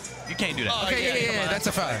 Right here. You can't do that. Oh, okay, yeah, that's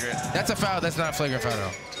a foul. That's a foul. That's not a flagrant foul,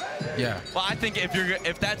 though. Yeah. Well, I think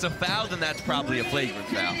if that's a foul, then that's probably a flagrant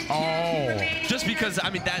foul. Oh. Just because, I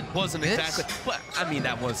mean, that wasn't exactly. But I mean,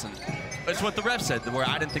 that wasn't. It's what the ref said, where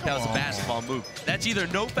I didn't think that was a basketball move. That's either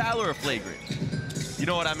no foul or a flagrant. You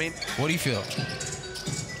know what I mean? What do you feel?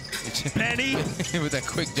 Penny with that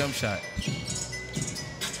quick jump shot.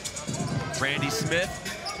 Randy Smith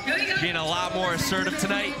being a lot more assertive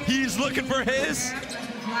tonight. He's looking for his.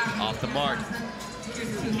 Off the mark.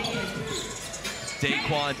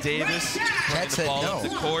 Daquan Davis putting the ball up the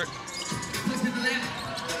court.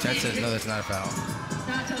 Chad says no, that's not a foul.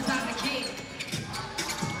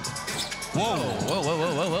 Whoa. Whoa, whoa,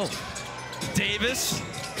 whoa, whoa, whoa. Davis.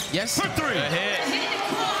 Yes. For three. A hit.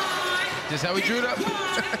 Just how we drew it up.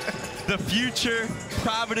 The future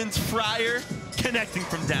Providence Friar connecting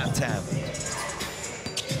from downtown.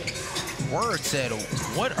 Word said,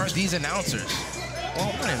 what are these announcers?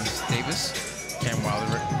 Well, my name is Davis. Cam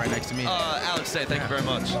Wilder right next to me. Alex said, thank you very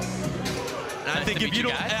much. And I think if you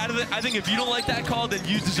don't, I think if you don't like that call, then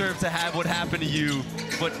you deserve to have what happened to you,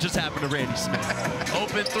 what just happened to Randy Smith.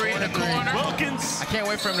 Open three in the corner. Wilkins. I can't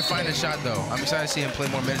wait for him to find a shot, though. I'm excited to see him play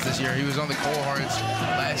more minutes this year. He was on the Cold Hearts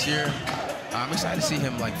last year. I'm excited to see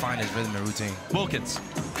him find his rhythm and routine. Wilkins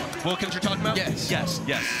you're talking about? Yes.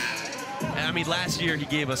 Yes. And I mean, last year he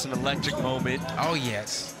gave us an electric moment. Oh,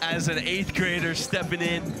 yes. As an 8th grader stepping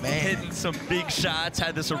in, hitting some big shots,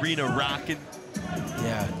 had this arena rocking.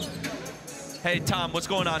 Yeah. Hey, Tom, what's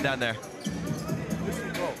going on down there?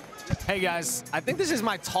 Hey, guys. I think this is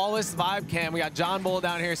my tallest vibe cam. We got John Bull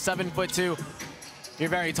down here, 7'2". You're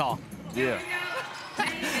very tall. Yeah.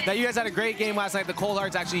 Now, you guys had a great game last night. The Cold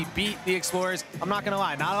Hearts actually beat the Explorers. I'm not going to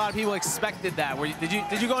lie. Not a lot of people expected that.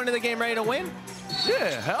 Did you go into the game ready to win?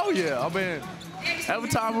 Yeah, hell yeah. I mean, every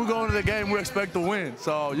time we go into the game, we expect to win.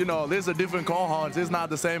 So, you know, there's a different Cold Hearts. It's not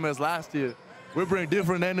the same as last year. We bring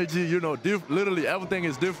different energy. You know, literally everything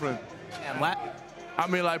is different. And I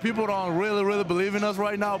mean, like, people don't really believe in us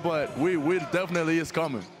right now, but we definitely is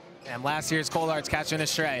coming. And last year's Cold Hearts catching a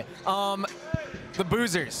stray. The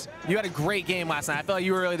Boozers, you had a great game last night. I felt like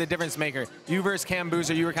you were really the difference maker. You versus Cam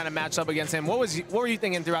Boozer, you were kind of matched up against him. What were you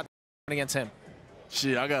thinking throughout the against him?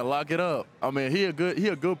 Shit, I gotta lock it up. I mean, he a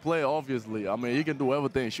good player, obviously. I mean, he can do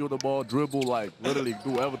everything: shoot the ball, dribble, like literally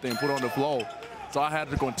do everything, put on the floor. So I had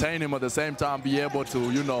to contain him at the same time, be able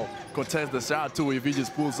to, you know, contest the shot too if he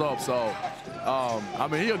just pulls up. So, I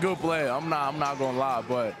mean, he a good player. I'm not gonna lie,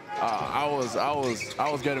 but I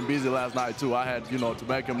was getting busy last night too. I had, you know, to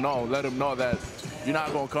make him know, let him know that you're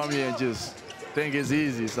not gonna come here and just think it's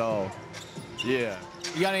easy. So, yeah.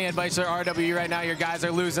 You got any advice for RWE right now? Your guys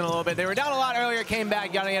are losing a little bit. They were down a lot earlier, came back.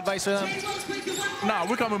 You got any advice for them? Nah,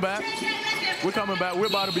 we're coming back. We're coming back. We're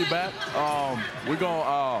about to be back. We're going,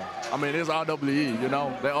 I mean, it's RWE, you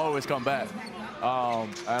know. They always come back.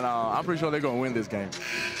 And I'm pretty sure they're going to win this game.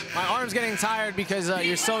 My arm's getting tired because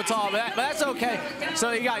you're so tall, but that's okay.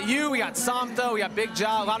 So you got we got Samto, we got Big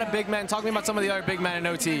Ja, a lot of big men. Talk to me about some of the other big men in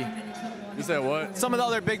OT. You said what? Some of the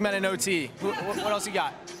other big men in OT. What else you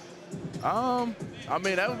got? I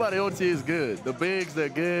mean, everybody OT is good. The bigs, they're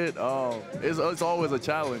good. It's always a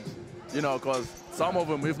challenge, you know, because some of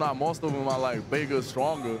them, if not most of them, are like bigger,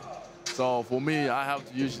 stronger. So for me, I have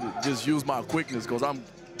to just use my quickness because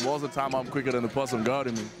most of the time I'm quicker than the person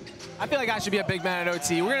guarding me. I feel like I should be a big man at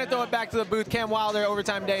OT. We're going to throw it back to the booth. Cam Wilder,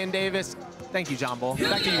 Overtime Day in Davis. Thank you, John Bull.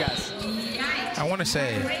 Back to you guys. I want to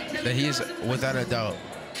say that he is, without a doubt,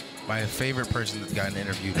 my favorite person that's gotten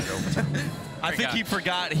interviewed at Overtime. I think he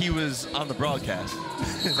forgot he was on the broadcast.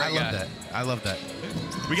 I love that. I love that.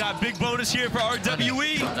 We got a big bonus here for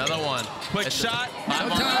RWE. Another one. Quick shot. Don't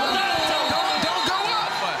go up.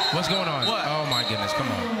 What's going on? What? Oh, my goodness. Come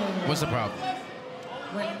on. What's the problem?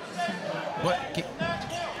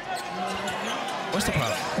 What's the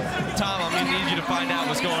problem? Tom, I'm going to need you to find out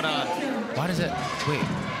what's going on. Why does that? Wait,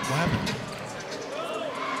 what happened?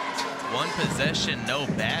 One possession, no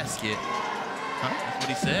basket. Huh? That's what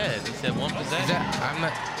he said. He said one possession. I'm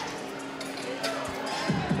not.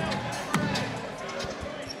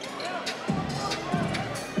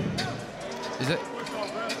 Is it?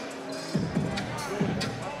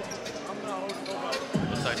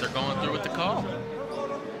 Looks like they're going through with the call.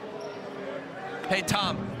 Hey,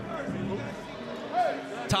 Tom.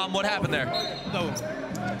 Tom, what happened there? So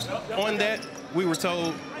on that, we were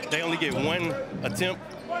told they only get one attempt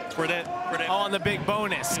for that. Oh, on the big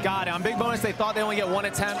bonus. Got it. On big bonus, they thought they only get one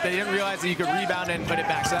attempt. They didn't realize that you could rebound and put it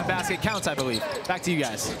back. So that basket counts, I believe. Back to you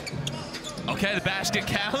guys. Okay, the basket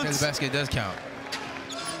counts. Yeah, the basket does count.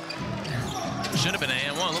 Should have been an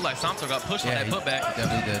and one. Looked like Santo got pushed on that putback. He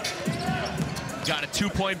definitely did. Got a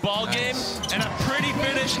 2-point ball game and a pretty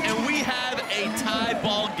finish, and we have a tie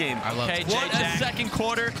ball game. I love it. What a second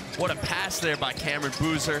quarter. What a pass there by Cameron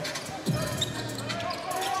Boozer.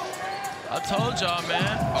 I told y'all,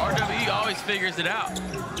 man. RWE always figures it out.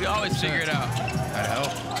 We always figure it out. That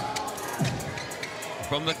helped.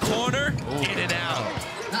 From the corner, in and out.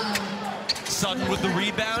 Sutton with the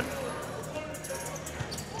rebound.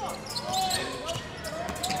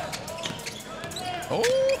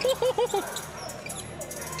 Oh!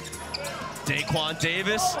 Daquan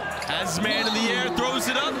Davis has his man in the air, throws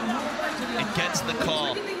it up, and gets the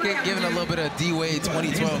call. Giving a little bit of D-Wade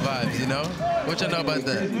 2012 vibes, you know? What y'all know about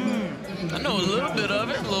that? I know a little bit of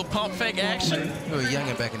it, a little pump fake action. You were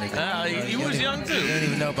young back in the day. You was young too. You don't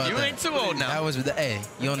even know about that. You ain't too old now. That was with the A.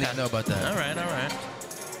 You don't even know about that. All right, all right.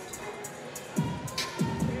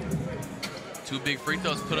 2 big free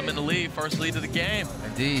throws put him in the lead. First lead of the game.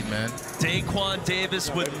 Indeed, man. Daquan Davis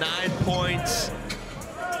with 9 points.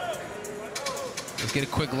 Let's get a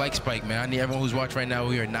quick like spike, man. I need everyone who's watching right now.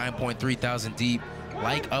 We are 9.3 thousand deep.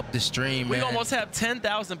 Like up the stream, man. We almost have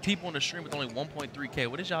 10,000 people on the stream with only 1.3K.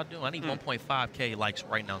 What is y'all doing? I need 1.5K likes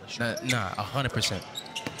right now on the stream. Nah, 100%.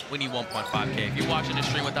 We need 1.5K. If you're watching the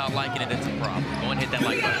stream without liking it, it's a problem. Go and hit that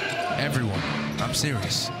like button. Everyone. I'm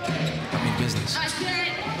serious. I mean business.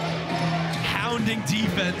 Hounding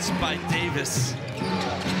defense by Davis.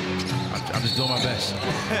 I'm just doing my best.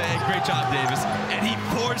 Great job, Davis. And he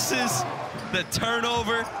forces the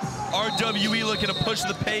turnover. RWE looking to push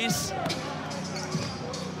the pace.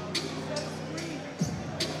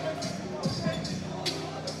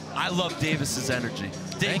 I love Davis's energy.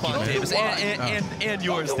 Daquan Davis and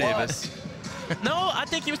yours, Davis. No, I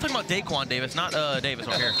think he was talking about Daquan Davis, not Davis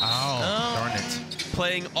over here. Oh, darn it.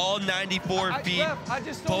 Playing all 94 feet, I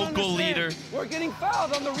just don't vocal understand. leader. We're getting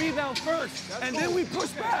fouled on the rebound first, and then we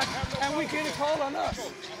push back, and we get a call on us.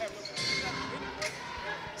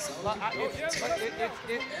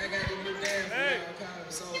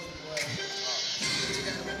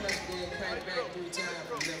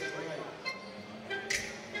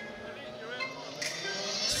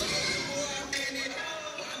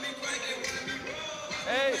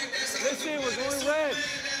 Hey, listen, we're going red.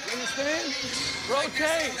 You understand?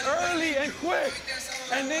 Rotate early and quick.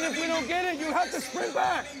 And then if we don't get it, you have to sprint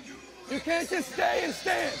back. You can't just stay and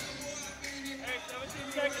stand. Hey,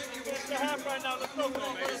 17 seconds. You finish the half right now. Let's go. Come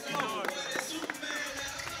on, let's go.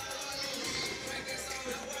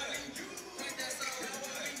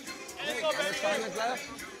 Hey, how much time is left?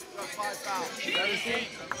 5 fouls. 17.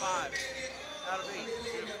 5. Out of 8. You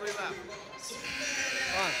have 3 left.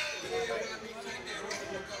 Fine.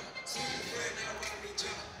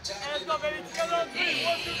 Let's go, baby. Together on 3.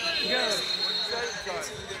 1, 2, 3. Together.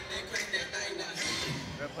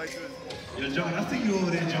 Yo, John, I think you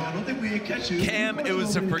over there, John. I don't think we ain't catch you. Cam, it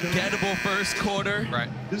was a forgettable first quarter. Right.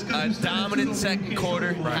 A dominant second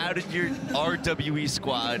quarter. How did your RWE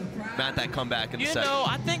squad mount that comeback in the second? You know,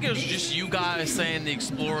 I think it was just you guys saying the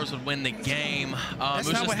Explorers would win the game. It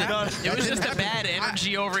was just a bad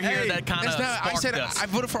energy over here that kind of sparked us. I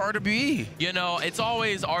voted for RWE. You know, it's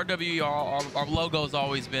always RWE. Our logo's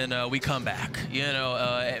always been we come back. You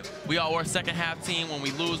know, we're a second half team. When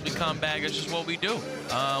we lose, we come back. It's just what we do.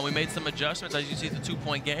 We made some adjustments. As you see, it's a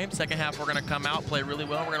 2-point game. Second half, we're going to come out, play really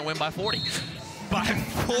well. We're going to win by 40. By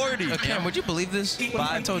 40. Cam, would you believe this?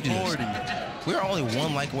 I told you 40. This. We are only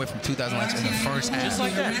 1 like away from 2,000 likes in the first half. Just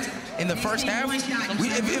like that. In the first half,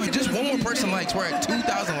 if just one more person likes, we're at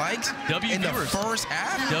 2,000 likes in the first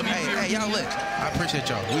half. Hey, y'all lit. I appreciate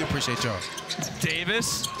y'all. We appreciate y'all.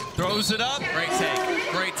 Davis throws it up. Great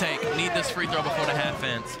take. Great take. Need this free throw before the half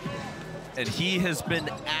ends. And he has been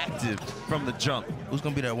active from the jump. Who's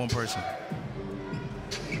going to be that one person?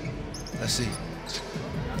 Let's see.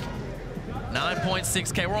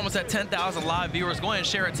 9.6K. We're almost at 10,000 live viewers. Go ahead and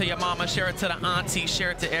share it to your mama, share it to the auntie,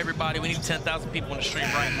 share it to everybody. We need 10,000 people on the stream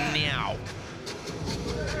right now.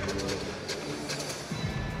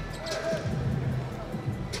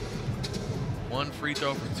 One free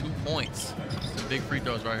throw for 2 points. Some big free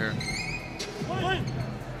throws right here.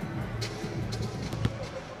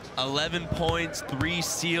 11 points, 3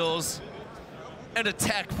 steals, and a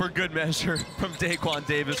tech for good measure from Daquan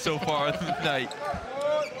Davis so far in the night.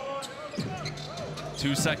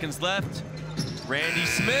 2 seconds left. Randy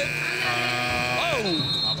Smith.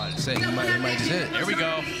 say he might just hit. Here we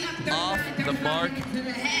go. Off the mark.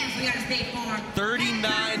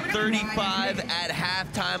 39-35 at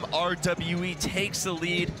halftime. RWE takes the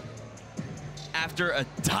lead. After a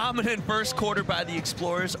dominant first quarter by the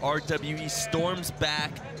Explorers, RWE storms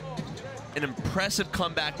back. An impressive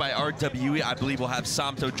comeback by RWE. I believe we'll have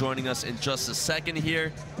Samto joining us in just a second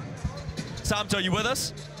here. Samto, you with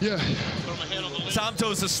us? Yeah.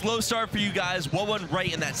 Samto's a slow start for you guys. What went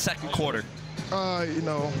right in that second quarter? You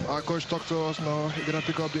know, our coach talked to us, you know, you're going to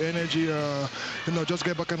pick up the energy, you know, just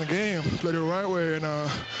get back in the game, play the right way, and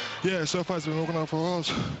yeah, so far it's been working out for us.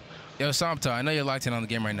 Yo, Samto, I know you're locked in on the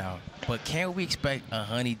game right now, but can't we expect a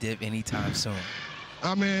honey dip anytime soon?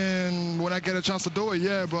 I mean, when I get a chance to do it,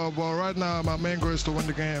 yeah, but right now my main goal is to win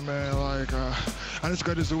the game, man. Like, I just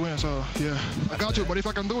got this to win, so yeah, I got you. But if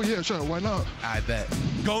I can do it, yeah, sure, why not? I bet.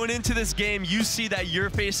 Going into this game, you see that you're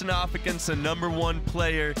facing off against the #1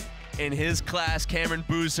 player in his class, Cameron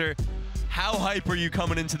Boozer. How hype are you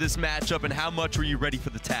coming into this matchup, and how much were you ready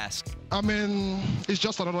for the task? I mean, it's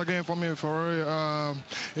just another game for me, for real.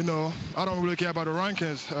 You know, I don't really care about the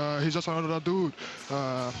rankings. He's just another dude.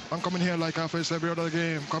 I'm coming here like I face every other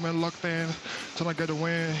game, coming locked in, trying to get a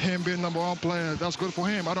win. Him being #1 player, that's good for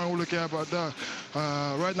him. I don't really care about that.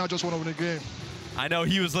 Right now, I just want to win the game. I know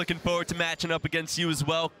he was looking forward to matching up against you as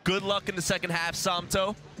well. Good luck in the second half,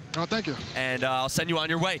 Samto. Oh, thank you. And I'll send you on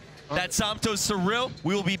your way. That's Samto Cyril.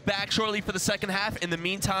 We will be back shortly for the second half. In the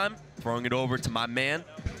meantime, throwing it over to my man,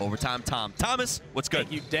 Overtime Tom. Thomas, what's good?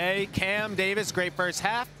 Thank you, Day. Cam, Davis, great first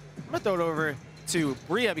half. I'm going to throw it over to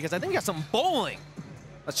Bria because I think we got some bowling.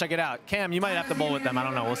 Let's check it out. Cam, you might have to bowl with them. I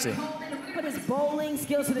don't know. We'll see. Put his bowling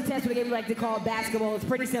skills to the test, what we like to call basketball. It's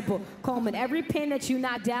pretty simple. Coleman, every pin that you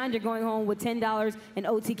knock down, you're going home with $10 in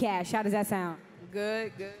OT cash. How does that sound?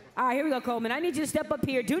 Good, good. All right, here we go, Coleman. I need you to step up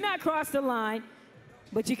here. Do not cross the line.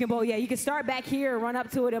 But you can bowl. Yeah, you can start back here, run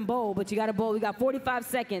up to it and bowl, but you got to bowl. We got 45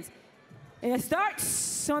 seconds. And it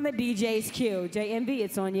starts on the DJ's cue. JMV,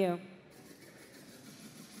 it's on you.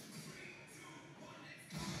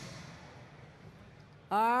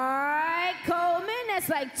 All right, Coleman, that's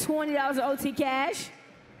like $20 OT cash.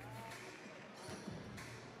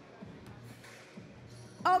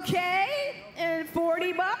 Okay, and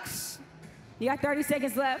 40 bucks. You got 30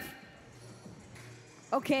 seconds left.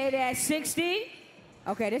 Okay, that's 60.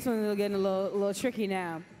 Okay, this one's getting a little tricky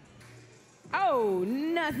now. Oh,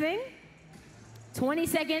 nothing. 20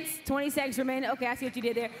 seconds remaining. Okay, I see what you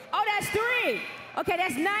did there. Oh, that's 3. Okay,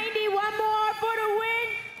 that's 90. One more for the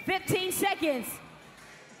win. 15 seconds.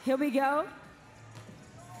 Here we go.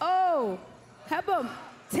 Oh, help him.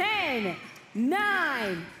 10,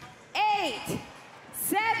 9, 8,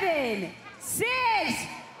 7, 6,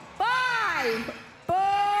 5, 4,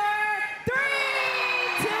 3,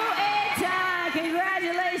 2, and time.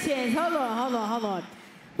 Congratulations. Hold on.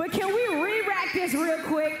 But can we re-rack this real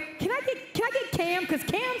quick? Can I get Cam? Because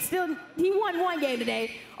Cam he won one game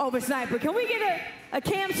today over Sniper. Can we get a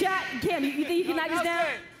Cam shot? Cam, you think you can knock this down?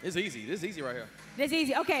 It's easy. This is easy right here. This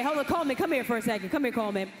easy. Okay, hold on. Coleman, come here for a second. Come here,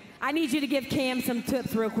 Coleman. I need you to give Cam some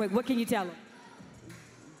tips real quick. What can you tell him?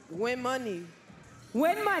 Win money.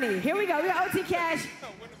 Win money. Here we go. We got OT cash.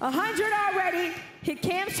 100 already.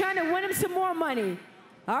 Cam's trying to win him some more money.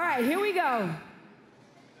 All right, here we go.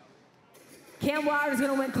 Cam Wilder's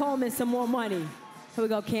going to win Coleman some more money. Here we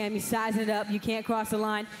go, Cam. You sizing it up. You can't cross the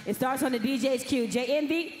line. It starts on the DJ's cue.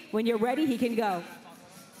 JMV, when you're ready, he can go.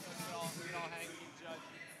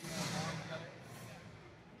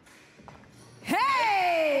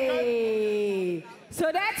 Hey!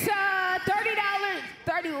 So that's $30.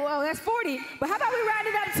 Well, that's 40. But how about we round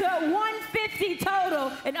it up to 150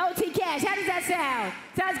 total in OT cash? How does that sound?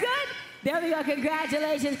 Sounds good? There we go.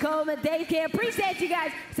 Congratulations, Coleman. Dave Cam. Appreciate you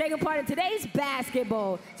guys taking part in today's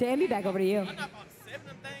basketball. JMV, back over to you.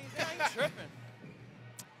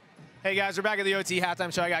 Hey, guys, we're back at the OT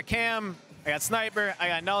halftime show. I got Cam, I got Sniper, I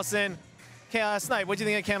got Nelson. Snipe, what do you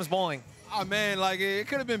think of Cam's bowling? Oh, man, like, it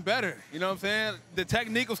could have been better. You know what I'm saying? The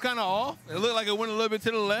technique was kind of off. It looked like it went a little bit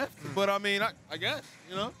to the left. But, I mean, I guess,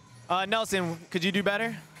 you know? Nelson, could you do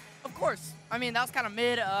better? Of course. I mean, that was kind of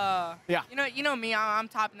mid. Yeah. You know me. I'm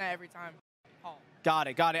topping that every time. Got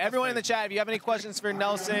it. Everyone in the chat, if you have any questions for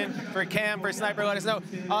Nelson, for Cam, for Sniper, let us know.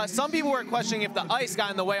 Some people were questioning if the ice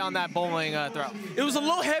got in the way on that bowling throw. It was a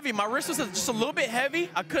little heavy. My wrist was just a little bit heavy.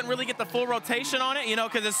 I couldn't really get the full rotation on it, you know,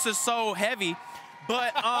 because it's just so heavy.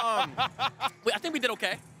 But I think we did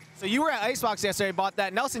okay. So you were at Icebox yesterday, bought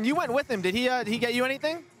that. Nelson, you went with him. Did he get you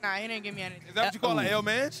anything? Nah, he didn't give me anything. Is that what you call an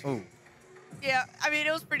L-Manch? Yeah, I mean,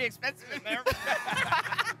 it was pretty expensive in there.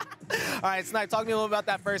 All right, Snipe, talk to me a little about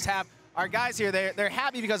that first half. Our guys here, they're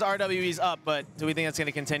happy because RWE's up, but do we think that's going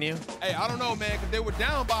to continue? Hey, I don't know, man, because they were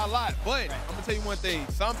down by a lot. But I'm going to tell you one thing.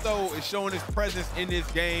 Samto is showing his presence in this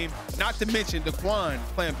game. Not to mention Daquan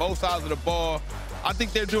playing both sides of the ball. I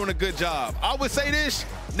think they're doing a good job. I would say this,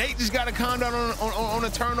 Nate just got to calm down on the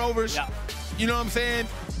turnovers. Yeah. You know what I'm saying?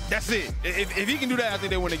 That's it. If he can do that, I think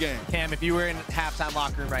they win the game. Cam, if you were in halftime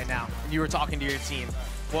locker room right now and you were talking to your team,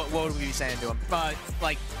 what would we be saying to them?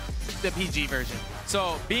 Like the PG version.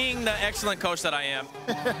 So, being the excellent coach that I am,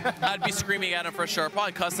 I'd be screaming at him for sure,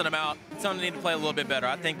 probably cussing him out, telling him they need to play a little bit better.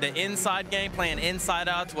 I think the inside game, playing inside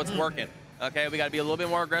out, is what's working. Okay, we got to be a little bit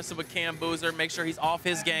more aggressive with Cam Boozer, make sure he's off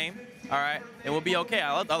his game, all right, and we'll be okay.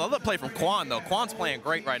 I love the play from Quan, though. Quan's playing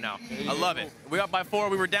great right now. I love it. We up by 4.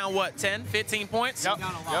 We were down, what, 10, 15 points? Yep.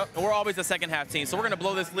 And we're always the second half team, so we're going to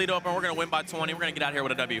blow this lead open. We're going to win by 20. We're going to get out here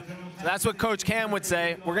with a W. So that's what Coach Cam would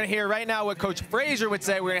say. We're going to hear right now what Coach Frazier would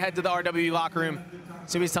say. We're going to head to the RWE locker room,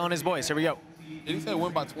 see what he's telling his boys. Here we go. Did he say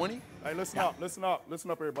win by 20? Hey, listen up,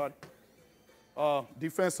 everybody.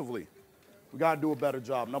 Defensively, we got to do a better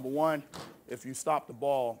job. Number one, if you stop the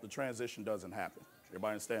ball, the transition doesn't happen.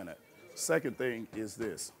 Everybody understand that? Second thing is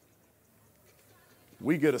this.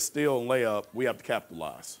 We get a steal and layup, we have to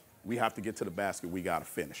capitalize. We have to get to the basket, we got to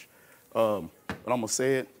finish. But I'm going to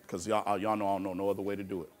say it because y'all know I don't know no other way to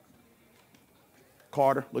do it.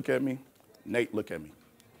 Carter, look at me. Nate, look at me.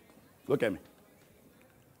 Look at me.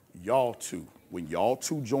 Y'all two, when y'all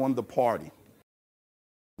two join the party,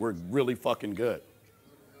 we're really fucking good.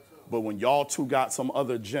 But when y'all two got some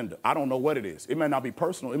other agenda, I don't know what it is. It may not be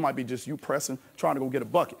personal. It might be just you pressing, trying to go get a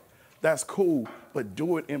bucket. That's cool, but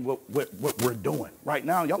do it in what we're doing. Right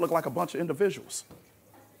now, y'all look like a bunch of individuals.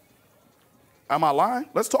 Am I lying?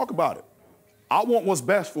 Let's talk about it. I want what's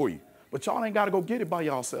best for you, but y'all ain't got to go get it by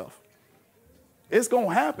yourself. It's going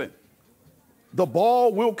to happen. The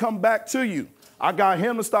ball will come back to you. I got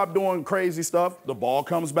him to stop doing crazy stuff. The ball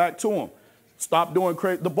comes back to him. Stop doing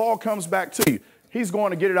crazy. The ball comes back to you. He's going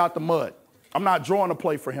to get it out the mud. I'm not drawing a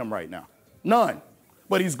play for him right now. None.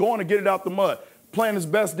 But he's going to get it out the mud. Playing his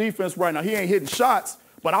best defense right now. He ain't hitting shots,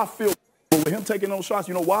 but I feel with him taking those shots,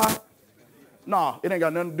 you know why? Nah, it ain't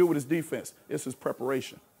got nothing to do with his defense. It's his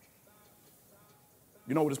preparation.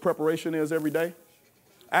 You know what his preparation is every day?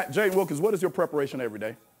 At Jay Wilkins, what is your preparation every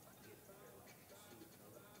day?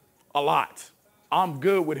 A lot. I'm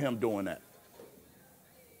good with him doing that.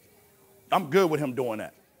 I'm good with him doing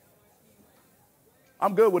that.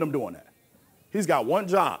 I'm good with him doing that. He's got one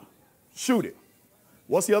job, shoot it.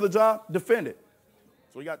 What's the other job? Defend it.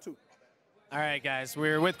 So we got 2. All right, guys,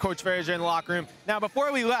 we're with Coach Frazier in the locker room. Now,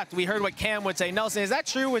 before we left, we heard what Cam would say. Nelson, is that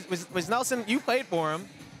true? Was Nelson, you played for him.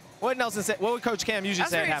 What would Nelson say? What would Coach Cam usually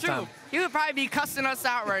say at halftime? That's very true. He would probably be cussing us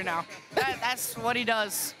out right now. That's what he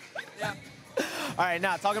does. Yeah. All right,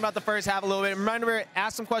 now, talking about the first half a little bit. Remember,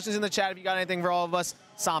 ask some questions in the chat if you got anything for all of us.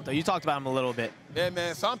 Samto, you talked about him a little bit. Yeah,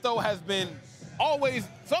 man, Samto has been always,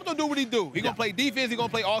 Samto do what he do. He gonna play defense, he gonna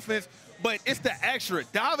play offense, but it's the extra.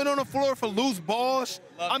 Diving on the floor for loose balls,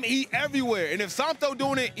 I mean, he everywhere. And if Samto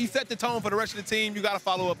doing it, he set the tone for the rest of the team. You gotta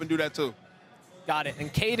follow up and do that too. Got it.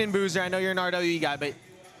 And Cayden Boozer, I know you're an RWE guy, but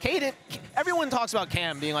Cayden, everyone talks about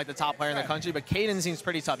Cam being like the top player in the country, but Cayden seems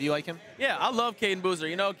pretty tough. You like him? Yeah, I love Cayden Boozer.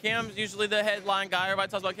 You know, Cam's usually the headline guy. Everybody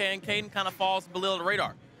talks about Cayden. Cayden kind of falls below the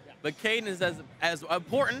radar. But Cayden is as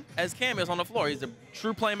important as Cam is on the floor. He's a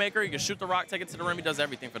true playmaker. He can shoot the rock, take it to the rim. He does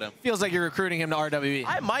everything for them. Feels like you're recruiting him to RWE.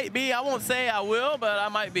 I might be. I won't say I will, but I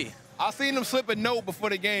might be. I seen him slip a note before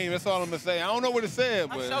the game. That's all I'm going to say. I don't know what it said,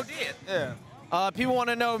 but. I so did. Yeah. People want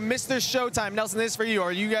to know, Mr. Showtime, Nelson, this is for you.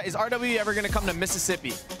 Is RWE ever going to come to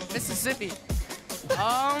Mississippi? Mississippi.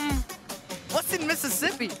 What's in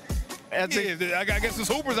Mississippi? I guess there's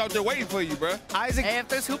hoopers out there waiting for you, bro. Isaac, hey, if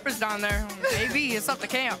there's hoopers down there, maybe it's up to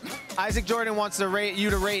camp. Isaac Jordan wants to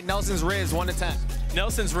rate Nelson's Riz 1 to 10.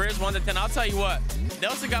 Nelson's Riz 1 to 10. I'll tell you what.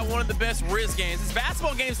 Nelson got one of the best Riz games. His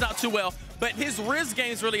basketball game's not too well, but his Riz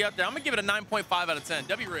game's really up there. I'm gonna give it a 9.5 out of 10.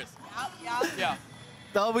 W Riz. Yeah.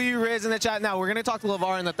 W Riz in the chat. Now we're gonna talk to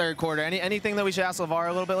LeVar in the third quarter. Anything that we should ask LeVar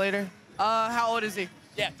a little bit later? How old is he?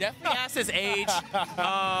 Yeah, definitely ask his age.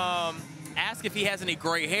 Ask if he has any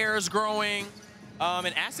gray hairs growing,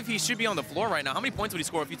 and ask if he should be on the floor right now. How many points would he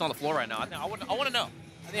score if he's on the floor right now? I want to know.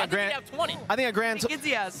 I think he have 20. I think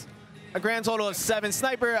a grand total of 7.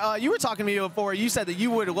 Sniper, you were talking to me before. You said that you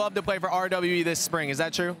would love to play for RWE this spring. Is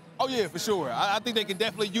that true? Oh, yeah, for sure. I think they can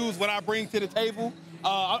definitely use what I bring to the table.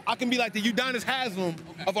 I can be like the Udonis Haslam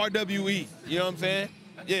of RWE. You know what I'm saying?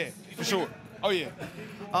 Yeah, for sure. Oh, yeah.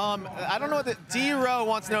 I don't know what D-Row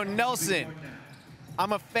wants to know. Nelson,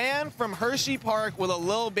 I'm a fan from Hershey Park with a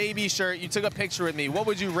Lil Baby shirt. You took a picture with me. What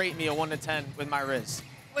would you rate me a 1 to 10 with my Riz?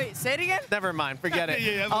 Wait, say it again? Never mind. Forget it.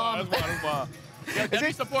 Yeah, that's wild. That's wild. Yeah,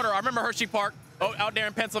 W supporter. I remember Hershey Park out there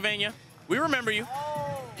in Pennsylvania. We remember you.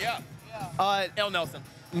 Yeah. L. Nelson.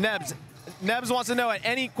 Nebs wants to know, at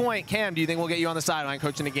any point, Cam, do you think we'll get you on the sideline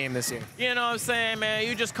coaching the game this year? You know what I'm saying, man?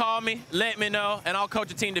 You just call me, let me know, and I'll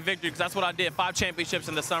coach a team to victory because that's what I did. 5 championships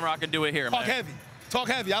in the summer. I can do it here, Talk man. heavy. Talk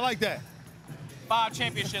heavy. I like that. 5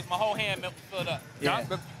 championships. My whole hand filled up. Yeah.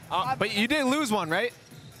 But you did lose one, right?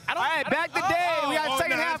 All right, back the day. We got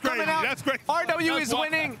second half coming out. That's great. RWE is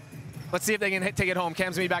winning. Let's see if they can take it home.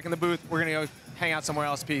 Cam's going to be back in the booth. We're going to go hang out somewhere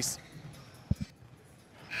else. Peace.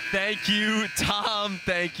 Thank you, Tom.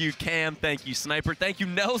 Thank you, Cam. Thank you, Sniper. Thank you,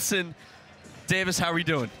 Nelson. Davis, how are we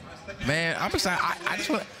doing? Man, I'm excited.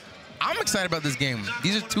 I'm excited about this game.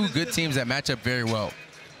 These are 2 good teams that match up very well.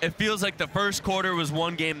 It feels like the first quarter was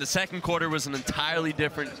one game. The second quarter was an entirely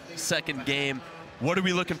different second game. What are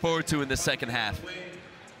we looking forward to in the second half?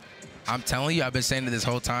 I'm telling you, I've been saying it this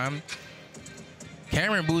whole time.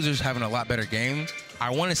 Cameron Boozer's having a lot better game. I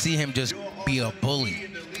want to see him just be a bully.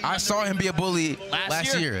 I saw him be a bully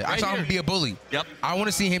last year. I saw him be a bully. Yep. I want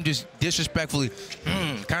to see him just disrespectfully,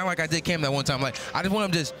 kind of like I did Cam that one time. Like, I just want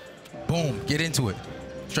him just, boom, get into it.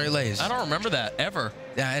 Straight lays. I don't remember that ever.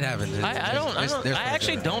 Yeah, it happened. I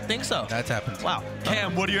actually don't think so. That's happened. Wow.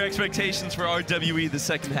 Cam, what are your expectations for RWE the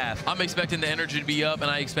second half? I'm expecting the energy to be up, and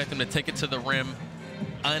I expect them to take it to the rim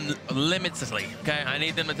unlimitedly. Okay, I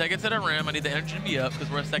need them to take it to the rim. I need the energy to be up because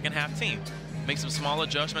we're a second half team. Make some small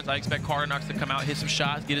adjustments. I expect Carter Knox to come out, hit some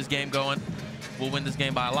shots, get his game going. We'll win this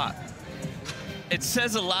game by a lot. It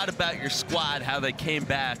says a lot about your squad how they came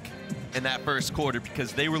back in that first quarter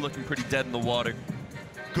because they were looking pretty dead in the water.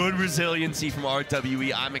 Good resiliency from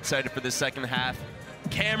RWE. I'm excited for the second half.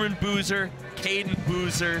 Cameron Boozer, Cayden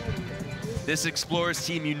Boozer. This Explorers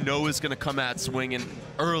team you know is going to come out swinging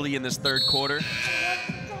early in this third quarter.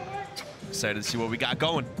 Excited to see what we got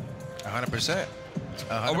going. 100%.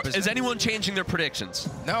 Is anyone changing their predictions?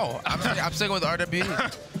 No, I'm sticking with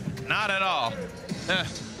RWE. Not at all.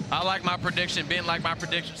 I like my prediction. Been like my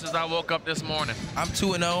prediction since I woke up this morning. I'm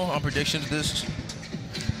 2-0 on predictions this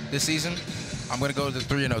season. I'm gonna go to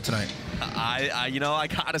 3-0 tonight. You know, I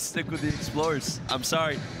gotta stick with the Explorers. I'm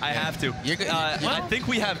sorry, I have to. You're good. I think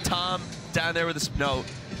we have Tom down there with us. No,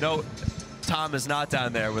 Tom is not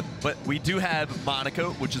down there with. But we do have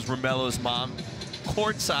Monica, which is Romelo's mom,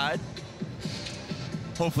 courtside.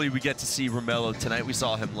 Hopefully, we get to see Romello tonight. We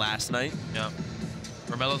saw him last night. Yeah,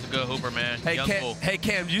 Romelo's a good hooper, man. Hey,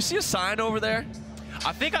 Cam, do you see a sign over there?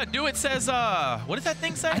 I think I do. It says, what does that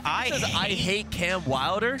thing say? I hate Cam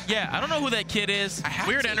Wilder. Yeah, I don't know who that kid is.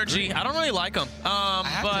 Weird energy. Agree. I don't really like him. I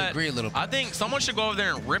have but to agree a little bit. I think someone should go over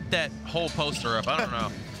there and rip that whole poster up. I don't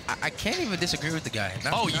know. I can't even disagree with the guy.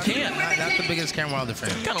 You can't? Not the biggest Cam Wilder fan.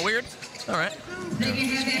 Kind of weird. All right.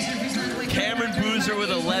 Cameron Boozer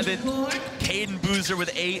with 11, Cayden Boozer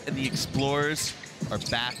with 8, and the Explorers are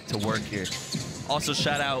back to work here. Also,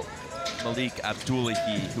 shout out Malik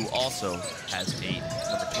Abdullahi, who also has 8,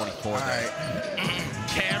 number 24. All right.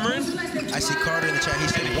 Cameron? I see Carter in the chat. He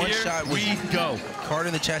said one shot was. We go. Carter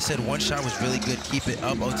in the chat said one shot was really good. Keep it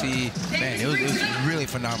up, OTE. Man, it was really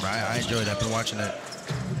phenomenal. I enjoyed it. I've been watching it.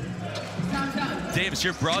 Davis,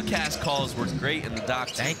 your broadcast calls were great in the dock.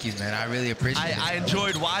 Thank you, man. I really appreciate it. I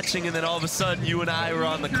enjoyed watching, and then all of a sudden, you and I were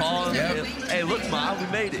on the call. Yep. Hey, look, Ma, we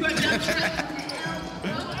made it.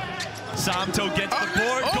 Samto gets the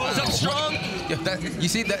board, goes up strong. You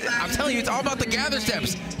see, I'm telling you, it's all about the gather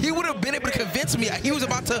steps. He would have been able to convince me. He was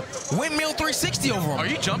about to windmill 360 over him. Are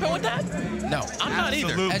you jumping with that? No. I'm not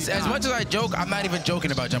either. As much as I joke, I'm not even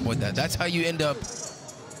joking about jumping with that. That's how you end up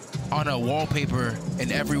on a wallpaper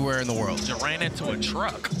and everywhere in the world. Just ran into a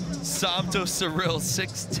truck. Samto Cyril,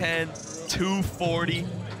 6'10", 240.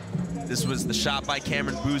 This was the shot by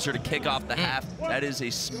Cameron Boozer to kick off the half. That is a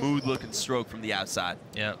smooth-looking stroke from the outside.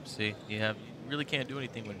 Yeah, see, you really can't do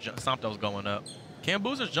anything when Samto's going up. Cam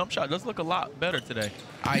Boozer's jump shot does look a lot better today.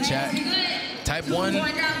 All right, chat. Type 1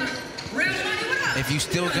 if you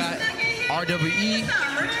still got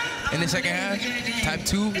RWE in the second half. Type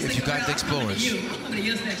 2 if you got the Explorers.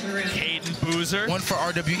 Cayden Boozer. 1 for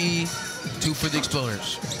RWE, 2 for the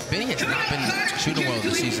Explorers. Benny has not been shooting well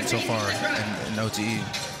this season so far in OTE.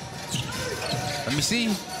 Let me see.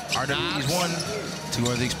 RWE is 1,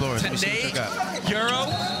 2 are the Explorers. Let me see what they got. Euro.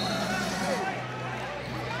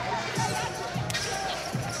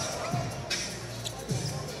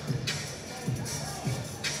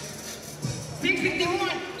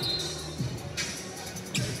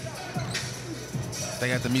 They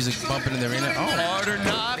got the music bumping in the arena. Oh, Carter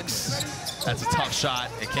Knox. That's a tough shot.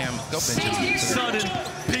 Hey, Cam, go bench him. Sudden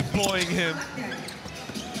big boying him.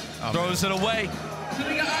 Throws it away.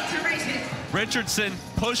 Richardson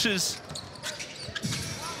pushes.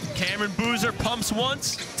 Cameron Boozer pumps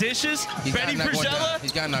once, dishes. Benny Brzella.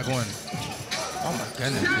 He's got not going. Oh my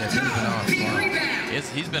goodness, yeah, he's been off.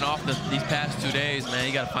 Wow. He's been off these past 2 days, man.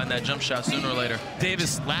 You got to find that jump shot sooner or later.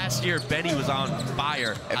 Davis, last year, Benny was on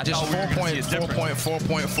fire. Just 4 point.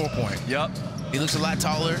 Yep. He looks a lot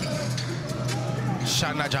taller.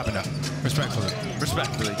 Shot not dropping up. Respectfully.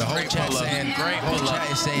 The whole chat saying,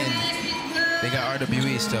 is saying they got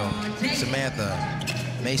RWE still. Samantha,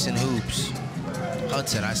 Mason Hoops,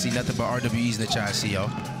 Hudson. I see nothing but RWEs in the chat. I see y'all.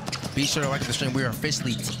 Be sure to like the stream. We are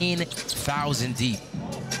officially 10,000 deep.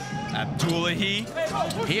 Abdullahi.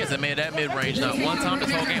 He hasn't made that mid-range not one time this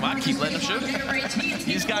whole game. I keep letting him shoot.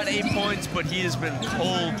 He's got 8 points, but he has been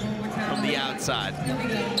cold from the outside.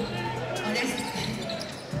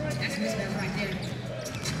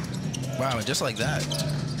 Wow, and just like that.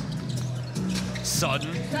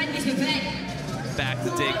 Sutton. Back to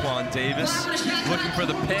Daquan Davis. Looking for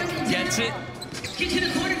the pick. Gets it.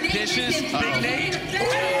 Dishes. Big Nate.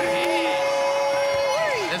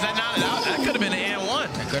 Is that not out? That could have been an and one.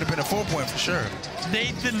 That could have been a 4 point for sure.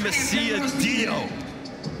 Nathan Messia-Dio.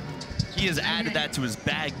 He has added that to his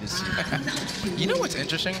bag this year. You know what's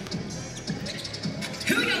interesting?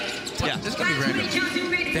 Yeah. This is going to be random.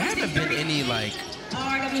 There haven't been any, like,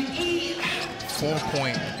 4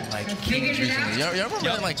 point, like, kings recently. Y'all remember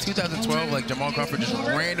in, like, 2012, like, Jamal Crawford just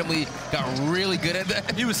randomly got really good at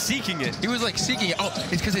that? He was seeking it. He was, like, seeking it. Oh,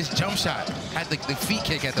 it's because his jump shot had the feet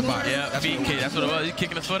kick at the bottom. Yeah, feet kick. That's what it was. He's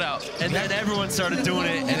kicking his foot out. And then everyone started doing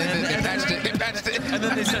it. And then they patched it. They patched it. And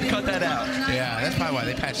then they said, cut that out. Yeah, that's probably why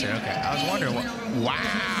they patched it. Okay. I was wondering what.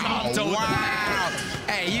 Wow.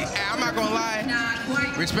 Hey, I'm not going to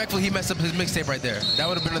lie. Respectfully, he messed up his mixtape right there. That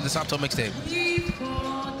would have been in the Sopto mixtape.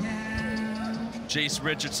 Jace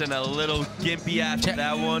Richardson a little gimpy after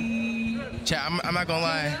that one. Chat, I'm not gonna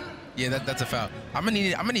lie. Yeah, that's a foul. I'm gonna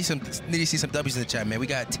need to see some W's in the chat, man. We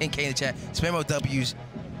got 10K in the chat. Spam out W's.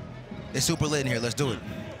 It's super lit in here. Let's do it.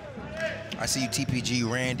 I see you, TPG,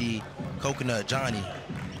 Randy, Coconut, Johnny,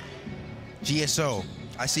 GSO.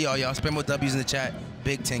 I see all y'all. Spam out W's in the chat.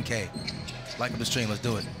 Big 10K. Like up the stream. Let's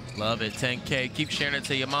do it. Love it. 10K. Keep sharing it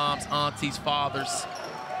to your moms, aunties, fathers,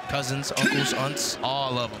 cousins, uncles, aunts,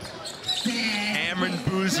 all of them. Cameron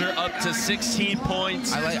Boozer up to 16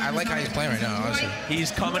 points. I like how he's playing right now, honestly.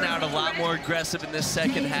 He's coming out a lot more aggressive in this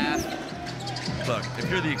second half. Look, if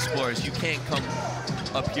you're the Explorers, you can't come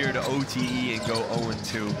up here to OTE and go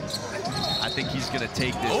 0-2. I think he's going to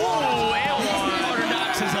take this. Oh, and Carter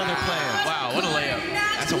knocks his other plan. Wow, what a layup.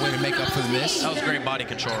 That's a way to make up for the miss. That was great body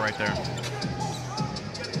control right there.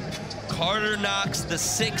 Carter knocks the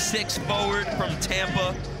 6'6" forward from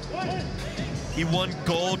Tampa. He won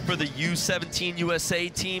gold for the U17 USA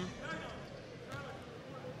team.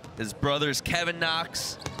 His brother's Kevin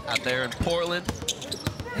Knox out there in Portland.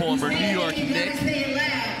 Former New York Knick.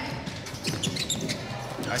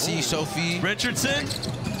 I see you, Sophie. Richardson.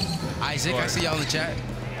 Isaac, I see y'all in the chat.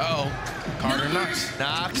 Uh-oh. Carter Knox.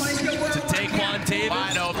 Knox to Daquan Davis.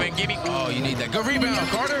 Wide open. Give me. Oh, you need that. Good rebound,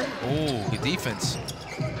 Carter. Oh, good defense.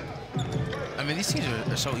 I mean, these teams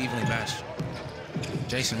are so evenly matched.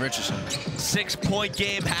 Jason Richardson. 6-point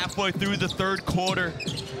game halfway through the third quarter.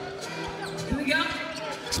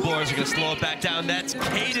 Explorers are going to slow it back down. That's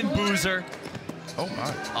Cayden Boozer. Oh,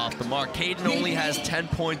 my. Off the mark. Cayden only has 10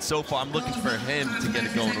 points so far. I'm looking for him to get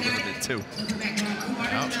it going a little bit, too.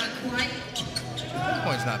 Ouch. 10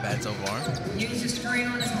 points not bad so far.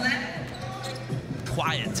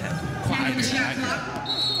 Quiet 10. Quiet 10.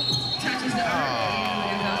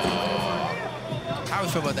 How do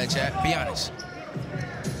you feel about that, chat? Be honest.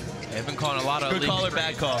 They've been calling a lot of good call or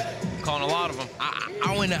bad call? Calling a lot of them. I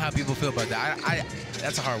don't really know how people feel about that.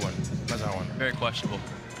 That's a hard one. That's a hard one. Very questionable.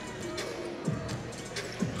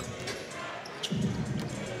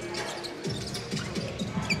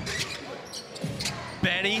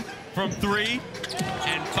 Benny from 3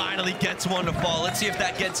 and finally gets one to fall. Let's see if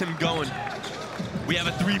that gets him going. We have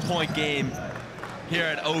a 3-point game here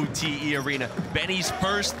at OTE Arena. Benny's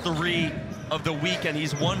first 3 of the weekend.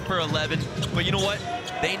 He's 1 for 11. But you know what?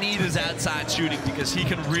 They need his outside shooting because he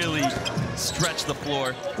can really stretch the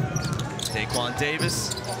floor. Daquan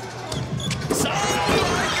Davis.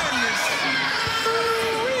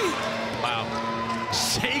 Wow.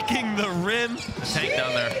 Shaking the rim. The tank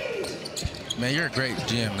down there. Man, you're a great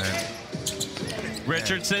GM, man.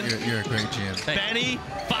 Richardson. You're a great GM. Benny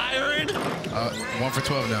firing. 1 for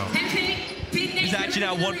 12 now. He's actually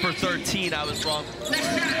now 1 for 13. I was wrong. Oh,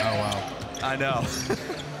 wow. I know.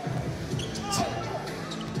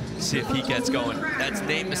 See if he gets going. That's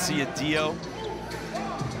Nate Messia-Dio.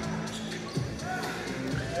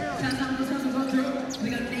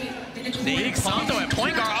 Big Samto at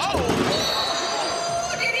point guard. Oh!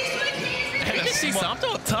 And you see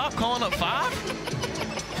Samto up top calling up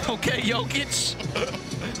 5? Okay, Jokic.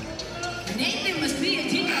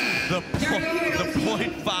 The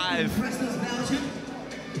 .5.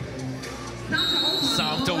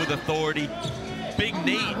 Samto with authority. Big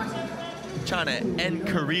Nate trying to end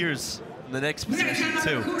careers in the next possession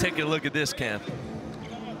too. Take a look at this, Cam.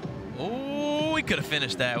 Oh, we could have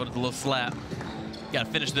finished that with a little slap. Got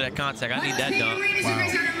to finish through that contact. I need that dunk. Wow.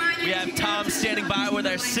 We have Tom standing by with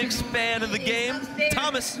our 6th fan of the game.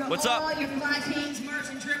 Thomas, what's up? All your fly teams, merch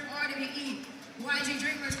and drip, RWE, YNG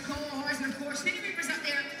Dreamerz, Cole, Horse, and of course, City Reapers up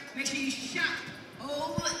there. Make sure you shop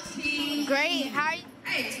OT. Great. How are you?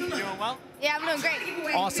 Hey, it's good. Doing well? Yeah, I'm doing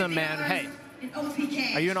great. Awesome, man. Hey,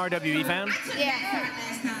 are you an RWE fan? Yeah.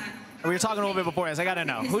 We were talking a little bit before this. I got to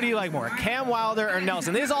know. Who do you like more, Cam Wilder or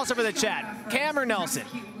Nelson? This is also for the chat. Cam or Nelson?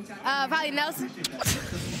 Probably Nelson.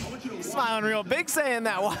 Smiling real big saying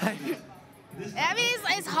that. Why? I mean,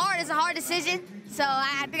 it's hard. It's a hard decision. So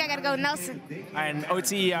I think I got to go with Nelson. All right, and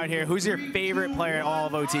OTE out here. Who's your favorite player in all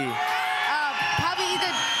of OTE? Probably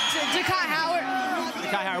either Jakai Howard.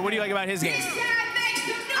 Jakai Howard. What do you like about his game?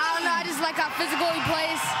 I don't know. I just like how physical he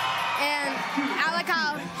plays. And I like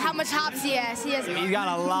how much hops he has. He's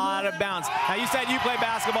got a lot of bounce. Now, you said you play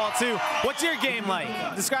basketball, too. What's your game like?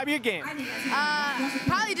 Describe your game.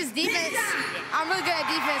 Probably just defense. I'm really good at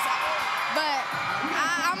defense. But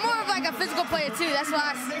I'm more of like a physical player, too. That's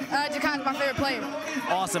why Jakai's my favorite player.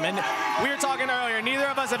 Awesome. And we were talking earlier. Neither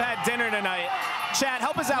of us have had dinner tonight. Chad,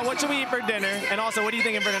 help us out. What should we eat for dinner? And also, what are you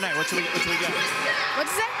thinking for tonight? What should we get? What'd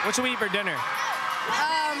you say? What should we eat for dinner?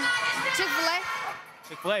 Chick-fil-A.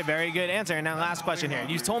 Chick-fil-A, very good answer. And now last question here.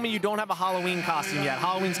 You told me you don't have a Halloween costume yet.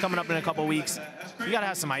 Halloween's coming up in a couple weeks. You gotta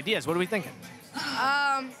have some ideas. What are we thinking?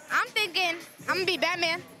 I'm thinking I'm gonna be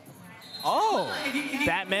Batman. Oh,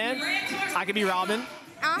 Batman. I could be Robin.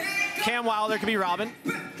 Cam Wilder could be Robin.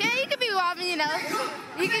 Yeah, you could be Robin, you know.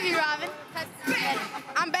 You could be Robin.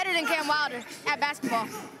 I'm better than Cam Wilder at basketball.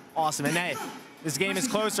 Awesome. And hey, this game is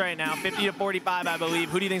close right now, 50-45, I believe.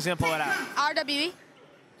 Who do you think's gonna pull it out? RWE.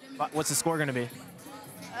 What's the score gonna be?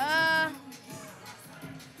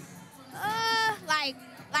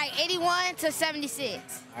 Like 81-76.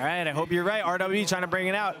 All right, I hope you're right. RWE trying to bring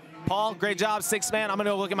it out. Paul, great job, 6th man. I'm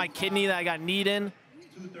gonna go look at my kidney that I got kneed in.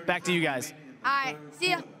 Back to you guys. All right,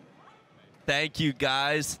 see ya. Thank you,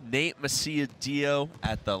 guys. Nate Macia-Dio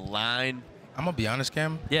at the line. I'm gonna be honest,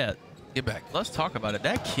 Cam. Yeah. Get back. Let's talk about it.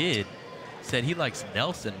 That kid said he likes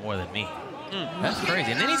Nelson more than me. That's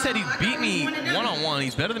crazy. And then he said he beat me one-on-one.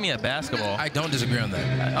 He's better than me at basketball. I don't disagree on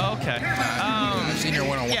that. Okay. I've seen your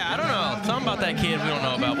one-on-one. Yeah, I don't know. Something about that kid we don't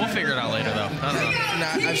know about. We'll figure it out later, though. I don't know.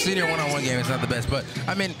 Nah, I've seen your one-on-one game. It's not the best, but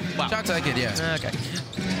I mean, shout out to that kid, yeah. Okay.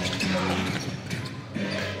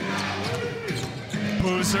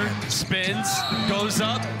 Boozer spins, goes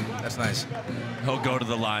up. That's nice. He'll go to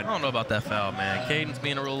the line. I don't know about that foul, man. Cayden's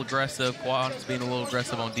being a little aggressive. Quad's being a little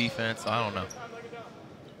aggressive on defense. I don't know.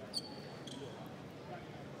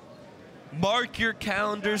 Mark your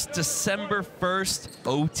calendars, December 1st,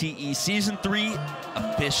 OTE. Season 3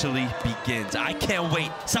 officially begins. I can't wait.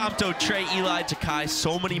 Samto, Trey, Eli, Jakai,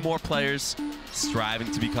 so many more players striving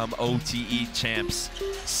to become OTE champs.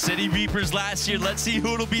 City Reapers last year. Let's see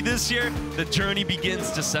who it'll be this year. The journey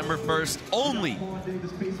begins December 1st, only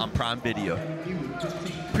on Prime Video.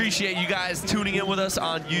 Appreciate you guys tuning in with us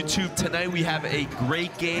on YouTube tonight. We have a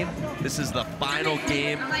great game. This is the final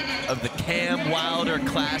game of the Cam Wilder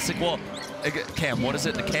Classic. Well, Cam, what is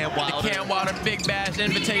it? The Cam Wilder? The Cam Wilder Big Bash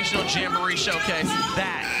Invitational Jamboree Showcase.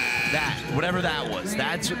 Whatever that was.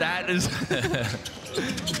 That is.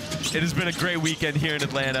 It has been a great weekend here in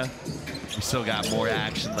Atlanta. We still got more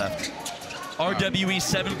action left. RWE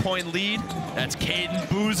 7-point lead. That's Cayden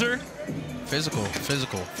Boozer. Physical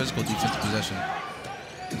defensive possession.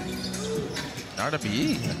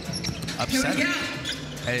 RWE upset.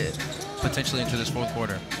 Hey, potentially into this 4th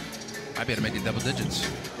quarter. Might be able to make it double digits.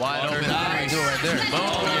 Wide open. Nice. Do it right there.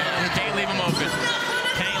 Oh, yeah. Can't leave him open.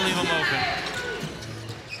 Can't leave him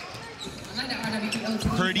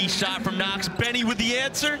open. Pretty shot from Knox. Benny with the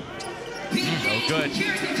answer. Oh, good.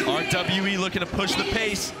 RWE looking to push the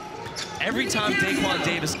pace. Every time Daquan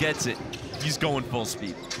Davis gets it, he's going full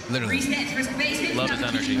speed. Literally. Love his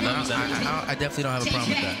energy. I definitely don't have a problem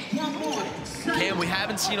with that. Cam, we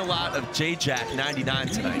haven't seen a lot of J-Jack 99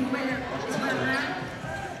 tonight.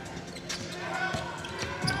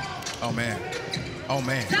 Oh, man. Oh,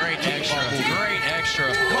 man. Great extra. Great extra.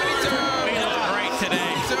 We look great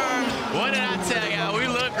today. What did I tell you? We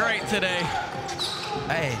look great today.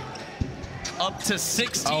 Hey. up to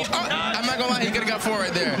 16. Oh, I'm not gonna lie, he could have got 4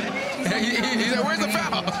 right there. He's like, where's the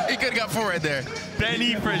foul? He could have got 4 right there.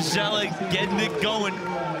 Benny Fragella getting it going.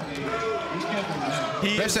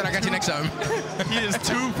 Bev said, I got you next time. He is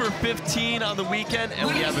 2 for 15 on the weekend, and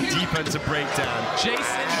we have a defensive breakdown.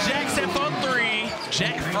 Jason Jackson for 3.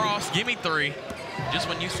 Jack Frost, give me 3. Just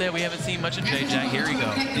when you said we haven't seen much of J-Jack, here we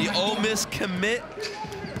go. The Ole Miss commit.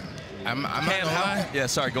 I'm not gonna lie. Yeah,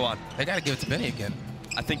 sorry, go on. They gotta give it to Benny again.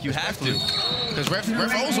 I think you have to. Because ref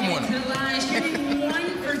owes him one.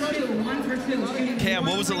 Cam,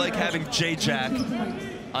 what was it like having J-Jack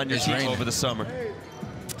on your team over the summer?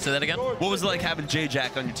 Say that again? What was it like having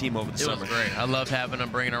J-Jack on your team over the summer? It was great. I loved having him,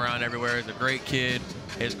 bringing him around everywhere. He's a great kid.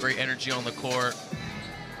 He has great energy on the court.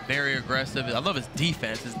 Very aggressive. I love his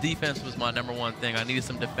defense. His defense was my #1 thing. I needed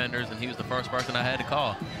some defenders, and he was the first person I had to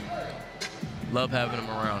call. Love having him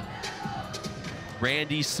around.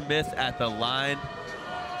 Randy Smith at the line.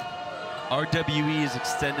 RWE has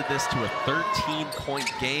extended this to a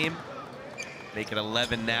 13-point game. Make it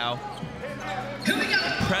 11 now.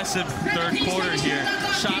 Impressive third quarter here.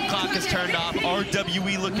 Shot clock is turned off.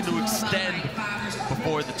 RWE looking to extend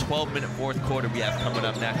before the 12-minute fourth quarter we have coming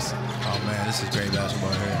up next. Oh, man, this is great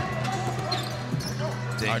basketball here.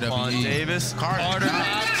 RWE. Davis. Carter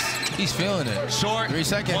Knox. He's feeling it. Short. 3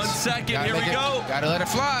 seconds. 1 second. Here we go. Gotta let it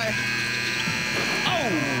fly. Oh!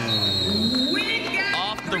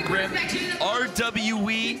 Off the rim.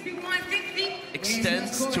 RWE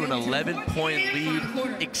extends to an 11-point lead.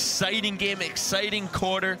 Exciting game, exciting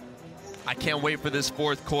quarter. I can't wait for this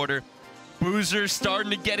fourth quarter. Boozers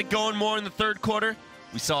starting to get it going more in the third quarter.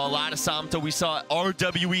 We saw a lot of Samto. We saw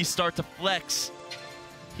RWE start to flex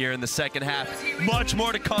here in the second half. Much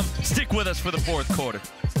more to come. Stick with us for the fourth quarter.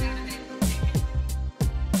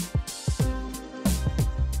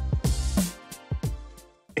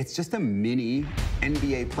 It's just a mini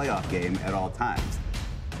NBA playoff game at all times.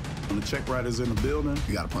 When the check writer's in the building,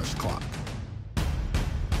 you gotta punch the clock. It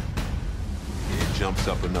jumps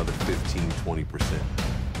up another 15–20%.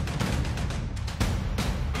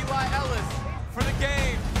 Eli Ellis for the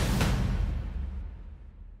game.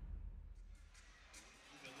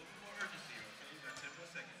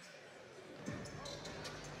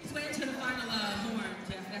 He's waiting to the final horn,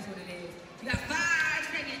 Jeff. That's what it is. You got 5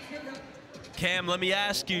 seconds. Cam, let me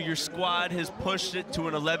ask you, your squad has pushed it to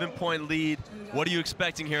an 11-point lead. What are you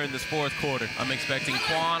expecting here in this fourth quarter? I'm expecting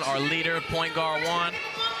Quan, our leader, point guard 1,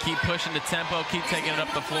 keep pushing the tempo, keep taking it up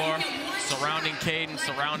the floor, surrounding Cayden,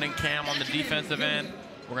 surrounding Cam on the defensive end.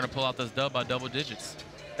 We're going to pull out this dub by double digits.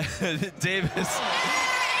 Davis.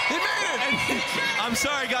 He made it! I'm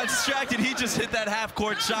sorry, I got distracted. He just hit that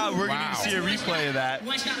half-court shot. We're going to see a replay of that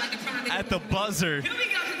at the buzzer. Here we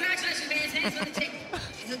go. Congratulations, man. Hands on the check.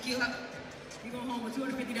 Hook you up. You go home with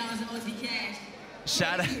 $250 in OT cash.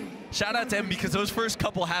 Shout out to him because those first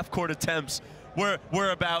couple half-court attempts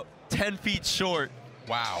were about 10 feet short.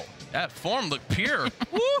 Wow. That form looked pure.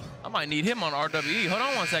 Woo! I might need him on RWE. Hold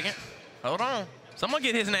on 1 second. Hold on. Someone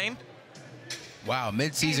get his name. Wow,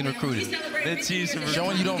 mid-season recruited. Mid-season recruited.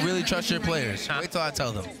 Showing you don't really trust your players. Wait till I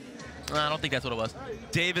tell them. I don't think that's what it was.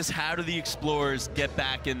 Davis, how do the Explorers get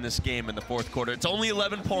back in this game in the fourth quarter? It's only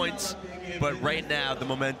 11 points, but right now the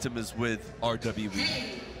momentum is with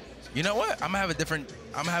RWE. You know what? I'm gonna have a different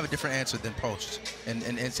answer than post and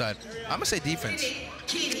inside. I'm gonna say defense.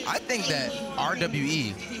 I think that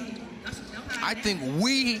RWE. I think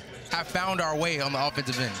we have found our way on the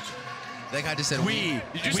offensive end. Like I just said, we.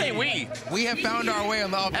 Did you say we? We have found our way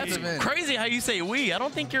on the offensive end. That's crazy how you say we. I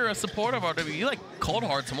don't think you're a supporter of RWE. You like Cold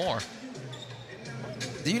Hearts more.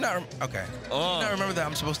 Do you not? Okay. Oh. Do you not remember that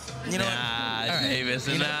I'm supposed to? You know nah, what? Davis.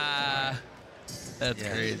 You know, nah. That's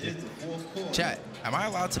crazy. Chat. Am I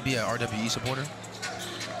allowed to be an RWE supporter?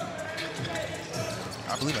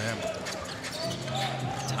 I believe I am.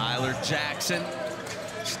 Tyler Jackson.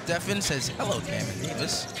 Stefan says, hello, Cam and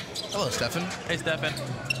Davis. Hello, Stefan. Hey, Stefan.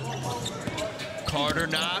 Carter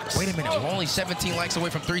Knox. Wait a minute, we're only 17 likes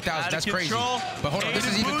away from 3,000. That's crazy. But hold on, this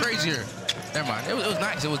is even crazier. Never mind. It was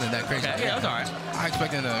nice. It wasn't that crazy. Okay, yeah, it was all right. I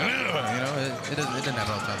expected it doesn't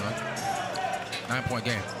happen all the time, man. 9-point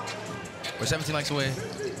game. We're 17 likes away.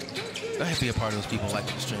 Go ahead and be a part of those people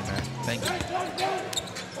liking the stream, man. Thank you.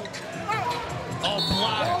 Oh,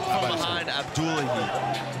 block from behind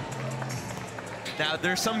Abdullahi. Now,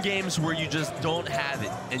 there's some games where you just don't have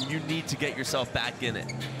it, and you need to get yourself back in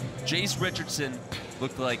it. Jace Richardson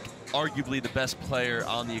looked like arguably the best player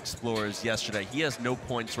on the Explorers yesterday. He has no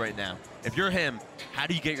points right now. If you're him, how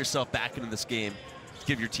do you get yourself back into this game to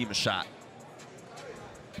give your team a shot?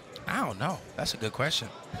 I don't know. That's a good question.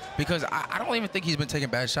 Because I don't even think he's been taking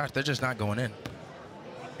bad shots. They're just not going in.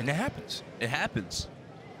 And it happens. It happens.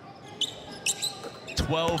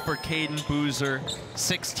 12 for Cayden Boozer,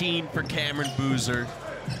 16 for Cameron Boozer,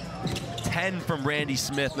 10 from Randy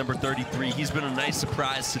Smith, number 33. He's been a nice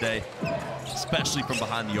surprise today, especially from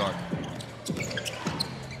behind the arc.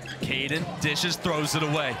 Cayden dishes, throws it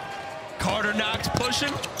away. Carter Knox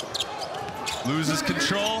pushing, loses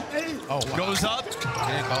control, goes up,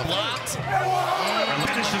 blocked,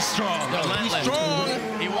 finishes strong. He's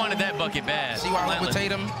strong. He wanted that bucket bad. See why I went with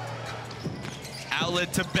Tatum?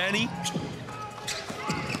 Outlet to Benny.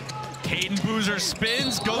 Cayden Boozer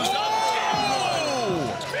spins, goes up.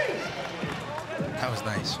 That was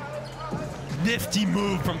nice. Nifty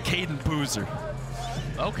move from Cayden Boozer.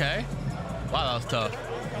 Okay. Wow, that was tough.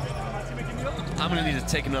 I'm gonna need to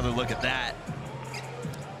take another look at that.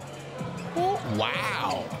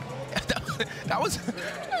 Wow. that was.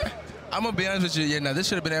 I'm gonna be honest with you. Yeah, no, this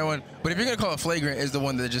should have been that one. But if you're gonna call it flagrant, is the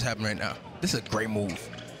one that just happened right now. This is a great move.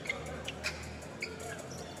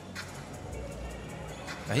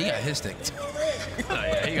 Now, he got his stick. Oh,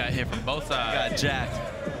 yeah, he got hit from both sides. Got jacked.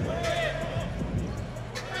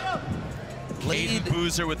 Cayden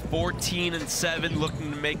Boozer with 14 and 7,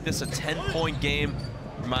 looking to make this a 10-point game.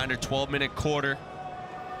 Reminder, 12-minute quarter.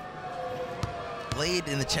 Blade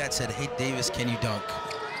in the chat said, "Hey Davis, can you dunk?"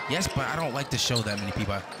 Yes, but I don't like to show that many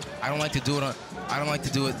people. I don't like to do it on. I don't like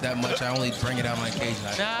to do it that much. I only bring it out on occasion.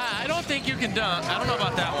 Nah, I don't think you can dunk. I don't know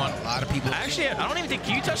about that one. A lot of people. Actually, I don't even think.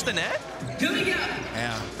 Can you touch the net? Here we go.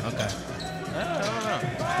 Yeah. Okay. I don't know.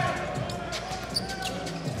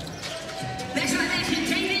 Next on action,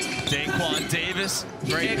 Davis. Daquan Davis,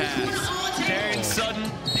 great pass. Darren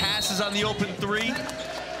Sutton passes on the open three.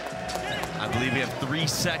 I believe we have 3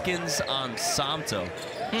 seconds on Samto.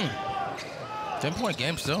 10-point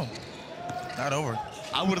game still. Not over.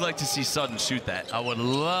 I would like to see Sutton shoot that. I would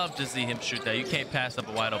love to see him shoot that. You can't pass up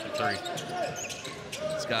a wide open three.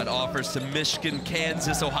 He's got offers to Michigan,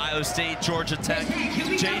 Kansas, Ohio State, Georgia Tech.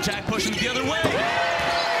 J-Jack pushing the other way.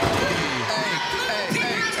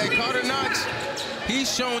 Hey, Carter Knox.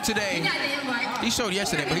 He's shown today. He showed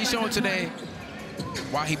yesterday, but he's shown today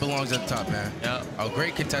why he belongs at the top, man. Yeah. A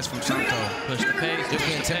great contest from Samto. Push the pace. Just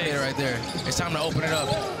being intimidated right there. It's time to open it up.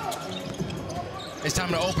 It's time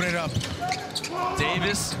to open it up.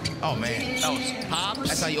 Davis. Oh, man. That was pops.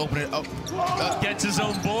 That's how you open it up. Gets his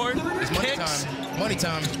own board. It's money time. Money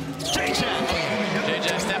time. J-Jack.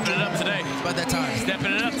 J-Jack stepping it up today. It's about that time.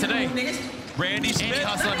 Stepping it up today. Randy Smith. And he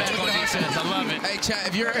hustling back on defense. I love it. Hey, chat,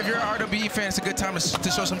 if you're an RWE fan, it's a good time to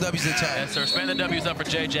show some W's in chat. Yes, sir. Spend the W's up for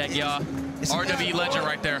J-Jack, y'all. RWE legend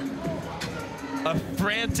right there. A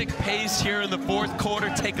frantic pace here in the fourth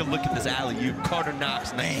quarter. Take a look at this alley-oop. Carter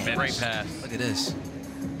Knox. Man, great pass. Look at this.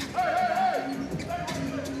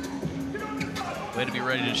 Way to be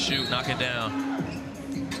ready to shoot, knock it down.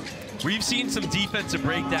 We've seen some defensive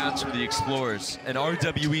breakdowns from the Explorers, and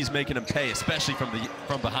RWE's making them pay, especially from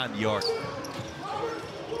behind the arc.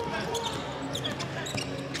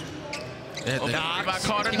 Knox by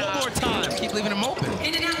Carter Knox. One more time. Keep leaving him open.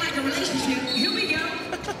 In and out like a relationship. Here we go.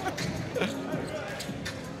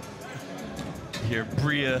 Here,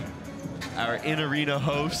 Bria, our in-arena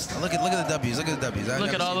host. Look at the W's. Look at the W's.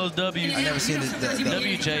 Look at all those W's. I never seen this.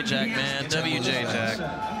 WJ-Jack, man. WJ-Jack.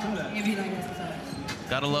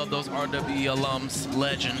 Gotta love those RWE alums,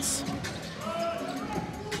 legends.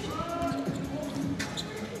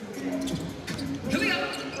 Here we go.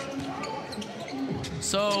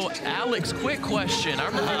 So, Alex, quick question. I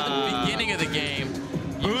remember at the beginning of the game,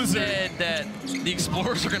 you said that the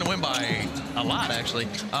Explorers are going to win by a lot, actually.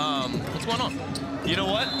 What's going on? You know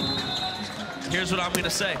what? Here's what I'm going to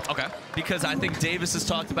say. Okay. Because I think Davis has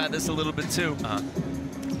talked about this a little bit, too.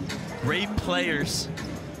 Great players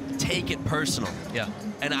take it personal. Yeah.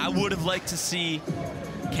 And I would have liked to see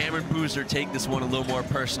Cameron Boozer take this one a little more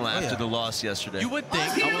personal after the loss yesterday. You would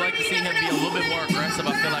think. I would like to see him be a little bit more aggressive.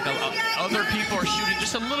 I feel like other people are shooting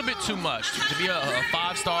just a little bit too much. To be a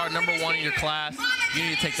 5-star, #1 in your class, you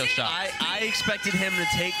need to take those shots. I expected him to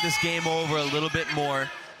take this game over a little bit more,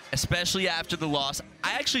 especially after the loss.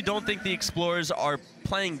 I actually don't think the Explorers are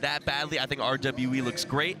playing that badly. I think RWE looks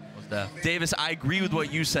great. Davis, I agree with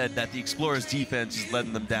what you said, that the Explorers defense is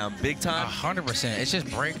letting them down big time. 100%. It's just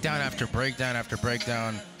breakdown after breakdown after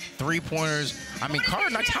breakdown. 3-pointers. I mean, Carter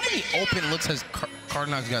Knox, how many open looks has Carter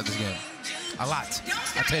Knox got this game? A lot.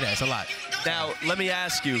 I'll tell you that, it's a lot. Now, let me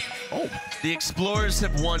ask you. The Explorers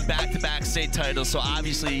have won back-to-back state titles, so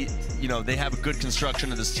obviously, you know, they have a good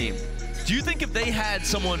construction of this team. Do you think if they had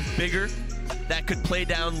someone bigger that could play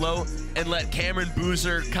down low and let Cameron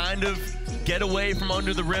Boozer kind of get away from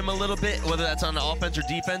under the rim a little bit, whether that's on offense or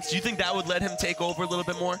defense, do you think that would let him take over a little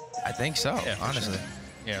bit more? I think so, honestly.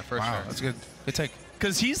 Yeah, for wow, sure. That's good. Good take.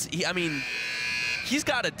 Because I mean, he's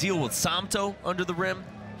got to deal with Samto under the rim.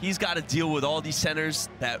 He's got to deal with all these centers,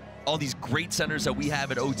 all these great centers that we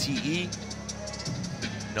have at OTE. You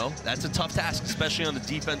know, that's a tough task, especially on the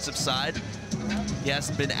defensive side. He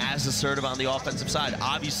hasn't been as assertive on the offensive side.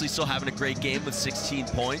 Obviously, still having a great game with 16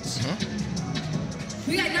 points.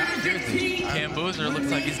 Cam Boozer looks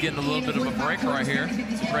like he's getting a little bit of a break right here.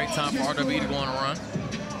 Great time for RWE to go on a run.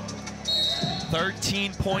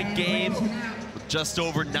 13-point game with just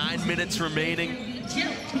over 9 minutes remaining.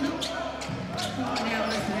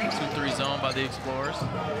 2-3 zone by the Explorers.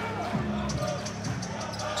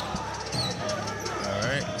 All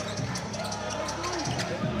right.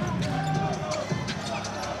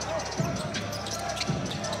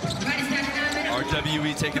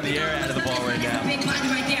 RWE taking the air out of the ball right now.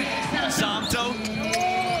 Samto.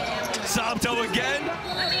 Samto again.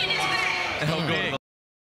 And he'll go to the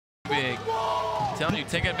big. I'm telling you,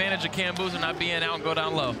 take advantage of Cam Boozer not being out and go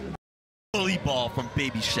down low. Bully ball from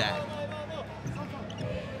Baby Shaq.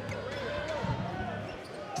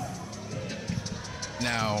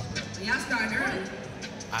 Now,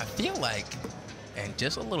 I feel like, and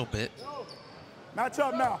just a little bit, match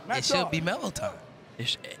up now. Match it should up. be mellow time.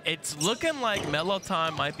 It's looking like mellow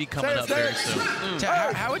time might be coming up very soon.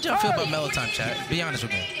 Chat, how would y'all feel about mellow time, chat? Be honest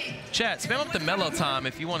with me. Chat, spam up the mellow time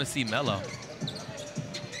if you want to see mellow.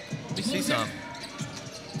 Let me see some.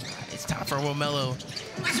 It's time for a real mellow.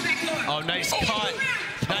 Oh, nice cut.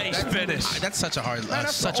 Nice finish. That's such a hard, Man,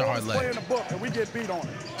 that's such the a hard oldest play leg. in the book, and we get beat on it.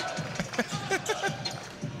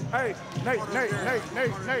 Hey, Nate,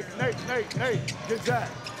 get that.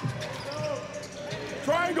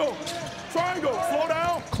 Triangle, slow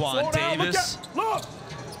down. Quan slow down. Davis. Look.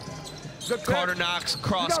 Carter Knox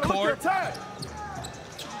cross court.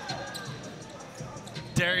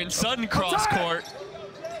 Darian Sutton cross court.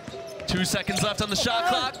 2 seconds left on the shot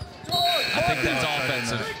clock. I think that's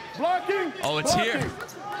offensive. Blocking. Oh, it's here.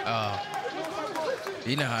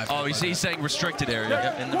 You know how. Oh, he's saying restricted area.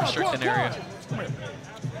 Yep, in the restricted area.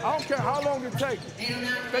 I don't care how long it takes.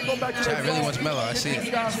 They go back to Chad really wants mellow. I see it.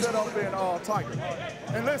 These guys set up in Tiger.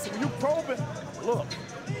 And listen, you probing. Look,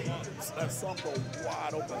 that's something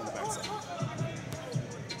wide open on the backside.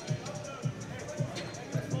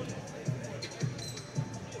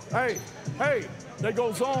 Hey, they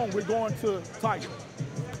go zone. We're going to Tiger.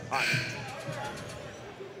 All right.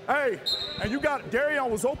 Hey, and you got Darion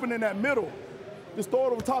was open in that middle. Just throw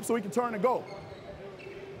it over top so he can turn and go.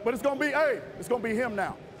 But it's gonna be, it's gonna be him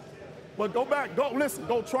now. But go back, go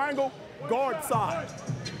triangle, guard side.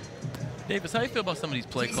 Davis, how do you feel about some of these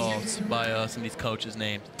play calls by some of these coaches'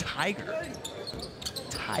 names? Tiger.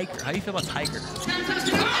 How do you feel about Tiger? Looks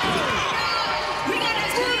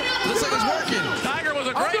like it's working. Tiger was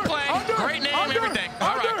a great play, great name, everything.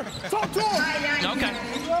 All right. Talk to him. Okay.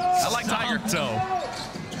 I like Tiger.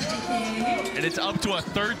 And it's up to a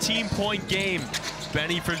 13-point game.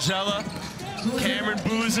 Benny Fragella, Cameron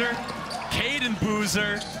Boozer, Cayden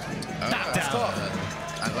Boozer, knocked out.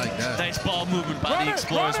 I like that. Nice ball movement by the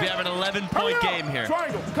Explorers. We have an 11-point game here.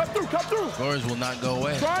 Triangle, cut through. Explorers will not go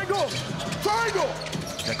away. Triangle.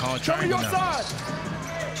 They're calling Show me triangle your now. side.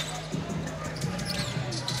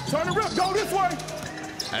 Turn the rip, go this way.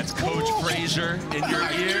 That's Coach Frazier in your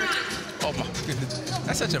ear. Oh my goodness.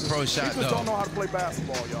 That's such a pro shot, He just don't know how to play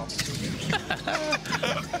basketball, y'all.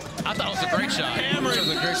 I thought it was a great shot. It was a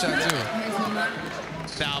great shot, too.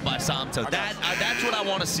 Foul by Samto. That's what I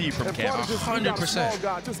want to see from Cam. 100%.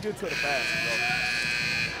 Guy, just get to the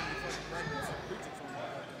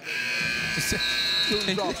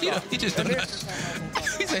basket, he just don't know.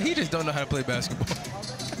 He said he just don't know how to play basketball.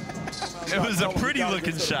 It was a pretty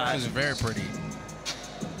looking shot. It was very pretty.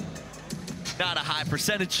 Not a high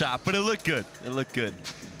percentage shot, but it looked good. It looked good.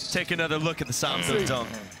 Take another look at the Samto dunk.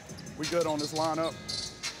 We good on this lineup?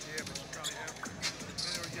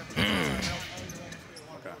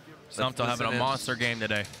 Samto having a monster game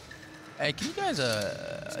today. Hey, can you guys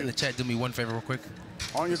in the chat do me one favor real quick?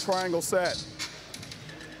 On your triangle set.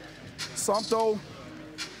 Samto,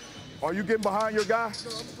 are you getting behind your guy?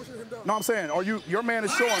 No, I'm saying, your man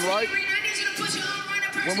is showing, right?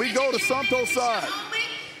 When we go to Samto's side,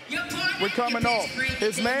 we're coming off.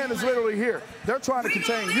 His man is literally here. They're trying to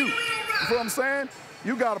contain you. You feel what I'm saying?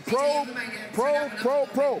 You got to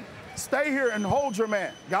probe. Stay here and hold your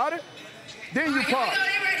man. Got it? Then you pop.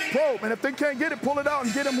 Probe. And if they can't get it, pull it out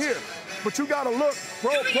and get him here. But you got to look,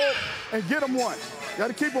 probe, and get him one. Got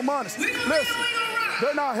to keep them honest. Listen,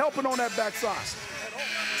 they're not helping on that backside.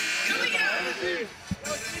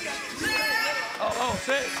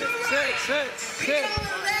 Sit.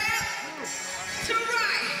 To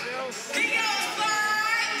right. He goes 5,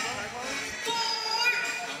 4,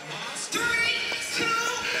 3, 2, 1,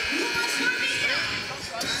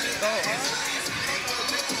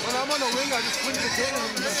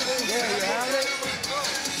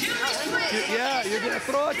 Yeah, you're going to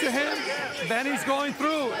throw it to him, then he's going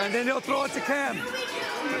through, and then he'll throw it to Cam.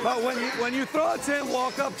 But when you throw it to him,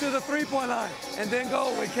 walk up to the three-point line, and then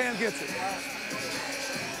go when Cam gets it.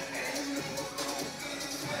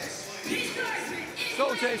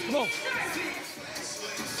 Go, Chase, come on.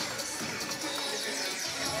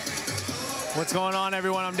 What's going on,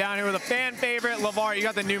 everyone? I'm down here with a fan favorite, LeVar. You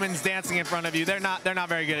got the Newmans dancing in front of you. They're not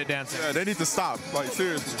very good at dancing. Yeah, they need to stop. Like,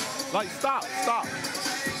 seriously. Like, stop.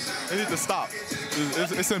 They need to stop.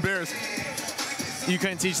 It's embarrassing. You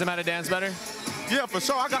couldn't teach them how to dance better? Yeah, for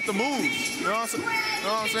sure. I got the moves. You know what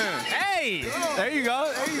I'm saying? Hey, there you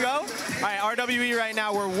go. There you go. All right, RWE right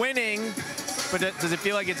now, we're winning. But does it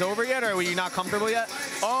feel like it's over yet, or are you not comfortable yet?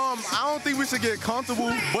 I don't think we should get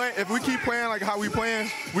comfortable, but if we keep playing like how we playing,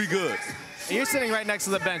 we good. And you're sitting right next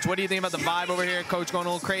to the bench. What do you think about the vibe over here? Coach going a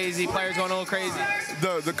little crazy, players going a little crazy?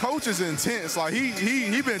 The coach is intense. Like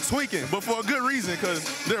he been tweaking, but for a good reason, because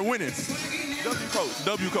they're winning.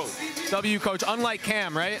 W coach. Unlike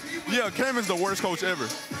Cam, right? Yeah, Cam is the worst coach ever.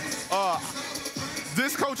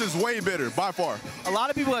 This coach is way better, by far. A lot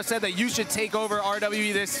of people have said that you should take over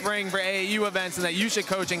RWE this spring for AAU events and that you should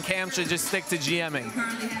coach and Cam should just stick to GMing.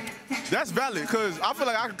 That's valid, because I feel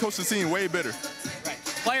like I can coach the team way better. Right.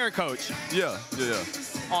 Player coach. Yeah.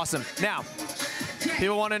 Awesome. Now,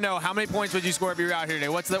 people want to know, how many points would you score if you were out here today?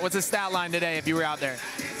 What's the stat line today if you were out there?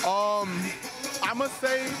 I must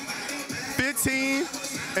say 15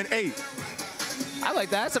 and 8. I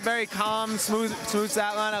like that. That's a very calm, smooth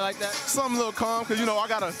stat line. I like that. Something a little calm, because, you know, I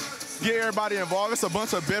got to get everybody involved. It's a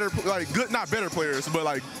bunch of better, like, good, not better players, but,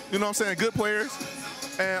 like, you know what I'm saying, good players.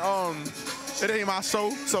 And it ain't my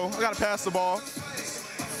show, so I got to pass the ball.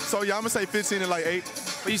 So, yeah, I'm going to say 15 and, like, 8.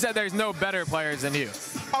 But you said there's no better players than you.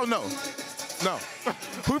 Oh, no.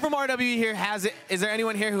 Who from RWE here has it? Is there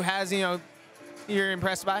anyone here who has, you know, you're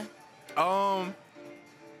impressed by?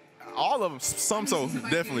 All of them,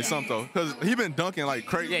 definitely Sumto, because he been dunking like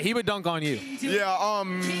crazy. Yeah, he would dunk on you. Yeah,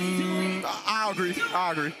 I agree.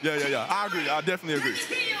 Yeah, I agree. I definitely agree.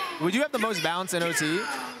 Would you have the most bounce in OTE?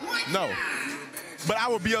 No, but I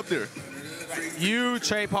would be up there. You,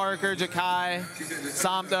 Trey Parker, Jakai,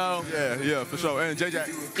 Samto. Yeah, for sure. And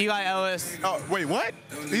JJ. Eli Ellis. Oh, wait, what?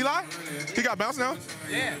 Eli? He got bounce now?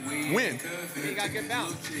 Yeah. When? He got good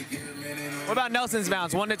bounce. What about Nelson's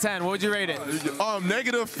bounce? 1 to 10. What would you rate it?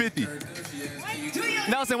 Negative 50.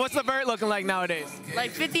 Nelson, what's the vert looking like nowadays?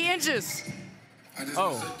 Like 50 inches.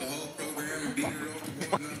 Oh.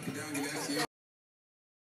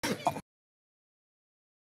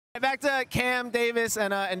 Back to Cam, Davis,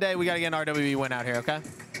 and Day. We got to get an RWE win out here, okay?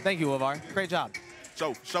 Thank you, LeVar. Great job.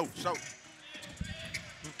 Show.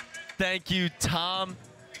 Thank you, Tom.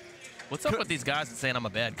 What's up with these guys and saying I'm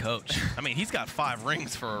a bad coach? I mean, he's got 5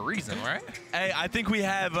 rings for a reason, right? Hey, I think we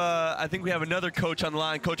have another coach on the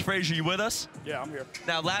line. Coach Frazier, you with us? Yeah, I'm here.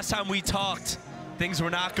 Now, last time we talked, things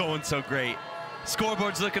were not going so great.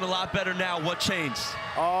 Scoreboard's looking a lot better now. What changed?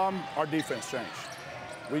 Our defense changed.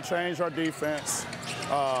 We changed our defense.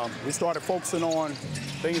 We started focusing on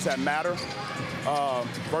things that matter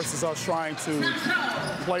versus us trying to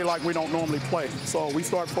play like we don't normally play. So we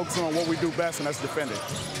started focusing on what we do best, and that's defending.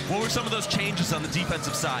 What were some of those changes on the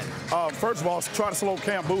defensive side? First of all, try to slow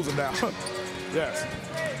Cam Boozer down. Yes.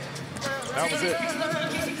 That was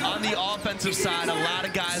it. On the offensive side, a lot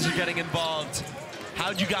of guys are getting involved.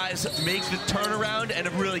 How'd you guys make the turnaround and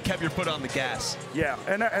have really kept your foot on the gas? Yeah,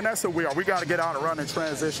 and that's what we are. We got to get out and run in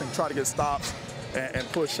transition, try to get stops and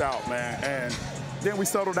push out, man. And then we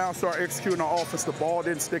settled down, start executing our offense. The ball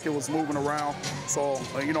didn't stick, it was moving around. So,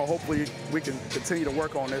 you know, hopefully we can continue to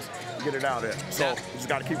work on this and get it out there. So we just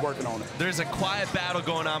got to keep working on it. There's a quiet battle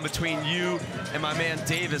going on between you and my man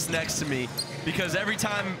Davis next to me, because every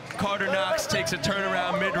time Carter Knox takes a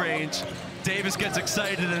turnaround mid-range, Davis gets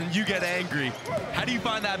excited and you get angry. How do you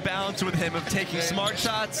find that balance with him of taking smart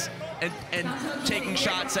shots and taking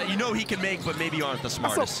shots that you know he can make but maybe aren't the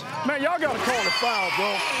smartest? Man, y'all got to call the foul,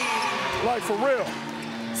 bro. Like, for real.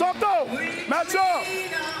 Something, match up.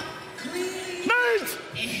 Needs.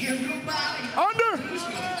 Under.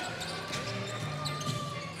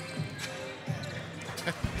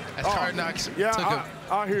 That's Carter Knox. Yeah,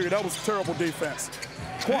 I hear you. That was terrible defense.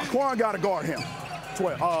 Quan got to guard him.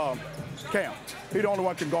 Cam. He the only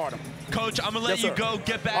one can guard him. Coach, I'm going to let you go.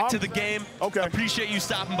 Get back to the game. Okay. Appreciate you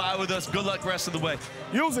stopping by with us. Good luck rest of the way.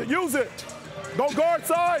 Use it. Go guard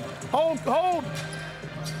side. Hold.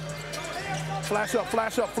 Flash up.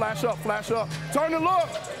 Turn and look.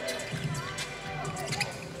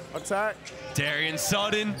 Attack. Darian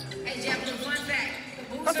Sutton.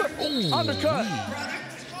 That's an undercut.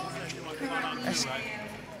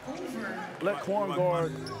 let Quan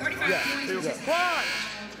guard. Yeah. Quan!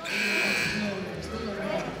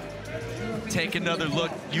 Take another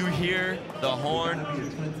look. You hear the horn.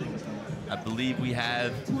 I believe we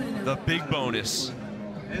have the big bonus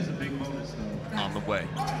on the way.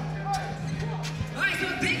 All right, so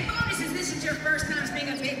big bonus is this is your first time seeing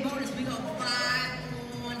a big bonus. We go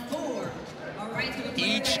 5-on-4. All right. So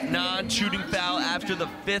Each non-shooting foul after the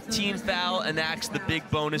 15th foul enacts the big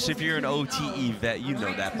bonus. If you're an OTE vet, you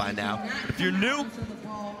know that by now. If you're new,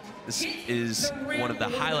 this is one of the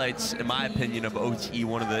highlights, in my opinion, of OTE,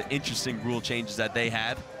 one of the interesting rule changes that they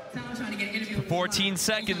have. For 14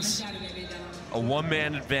 seconds, a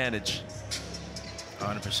one-man advantage.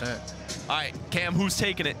 100%. All right, Cam, who's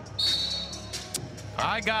taking it?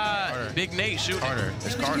 I got Carter. Big Nate shooting. Carter.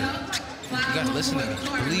 It's Carter. You gotta listen to me.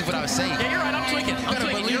 Believe what I was saying. Yeah, you're right. I'm tweaking.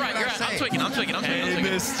 You're right. I'm tweaking. Hey,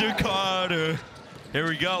 Mr. Carter. Here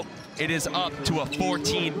we go. It is up to a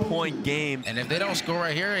 14-point game. And if they don't score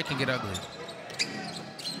right here, it can get ugly.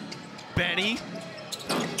 Benny.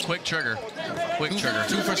 Quick trigger. Quick trigger.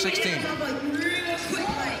 2 for 16.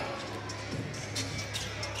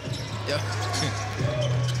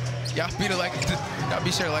 Y'all be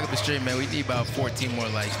sure to like up the stream, man. We need about 14 more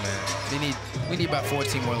likes, man. We need about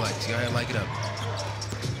 14 more likes. Go ahead and like it up.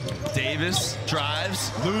 Davis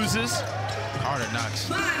drives, loses. Carter knocks.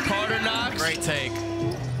 Carter knocks. Great take.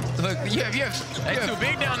 Look, you have Hey, too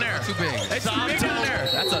big down there. Too big. Hey, too big down there.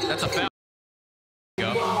 That's a foul.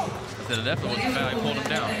 Go. That definitely was a foul. He pulled him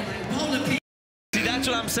down. See, that's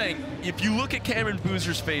what I'm saying. If you look at Cameron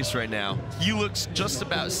Boozer's face right now, he looks just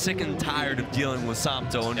about sick and tired of dealing with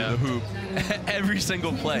Samto under the hoop every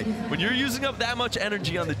single play. When you're using up that much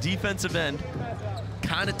energy on the defensive end,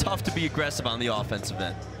 kind of tough to be aggressive on the offensive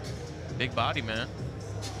end. Big body, man.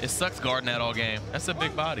 It sucks guarding that all game. That's a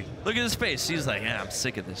big body. Look at his face. He's like, yeah, I'm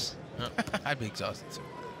sick of this. I'd be exhausted too.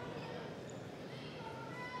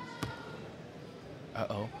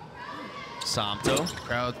 Uh-oh. Samto.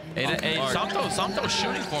 Crowd. Hey, Samto's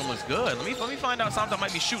shooting form looks good. Let me find out Samto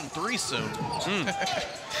might be shooting 3 soon.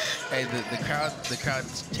 Hey, the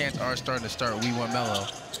crowd's chants are starting to start We Want Melo.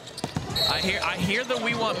 I hear the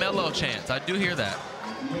We Want Melo chants. I do hear that.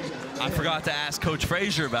 I forgot to ask Coach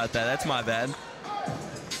Frazier about that. That's my bad. Out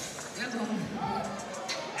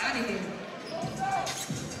of here.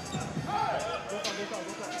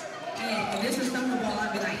 Hey, if this was summer ball,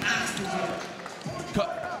 I'd be like, oxygen.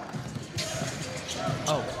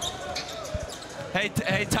 Oh.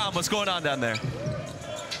 Hey, Tom, what's going on down there?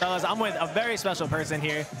 Fellas, I'm with a very special person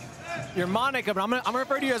here. You're Monica, but I'm gonna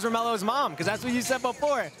refer to you as Romelo's mom, because that's what you said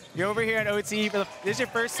before. You're over here at OTE. This is your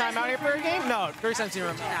first time out here for a game? No, first time seeing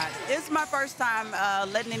Romelo. It's my first time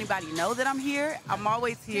letting anybody know that I'm here. I'm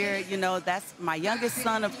always here. You know, that's my youngest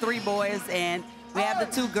son of 3 boys, and we have the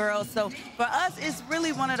 2 girls. So for us, it's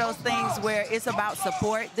really one of those things where it's about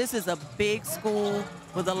support. This is a big school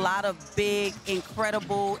with a lot of big,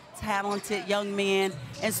 incredible, talented young men.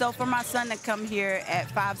 And so for my son to come here at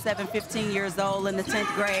 5'7", 15 years old in the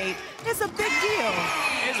 10th grade, it's a big deal.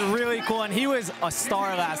 It's really cool, and he was a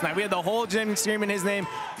star last night. We had the whole gym screaming his name.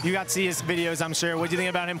 You got to see his videos, I'm sure. What do you think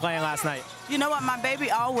about him playing last night? You know what? My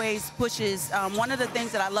baby always pushes. One of the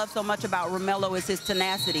things that I love so much about Romelo is his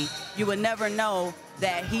tenacity. You would never know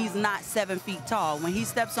that he's not 7 feet tall. When he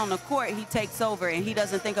steps on the court, he takes over, and he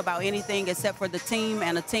doesn't think about anything except for the team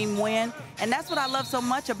and a team win. And that's what I love so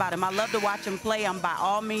much about him. I love to watch him play. I'm by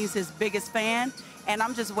all means his biggest fan, and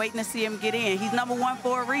I'm just waiting to see him get in. He's #1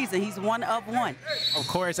 for a reason. He's 1 of 1. Of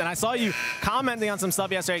course, and I saw you commenting on some stuff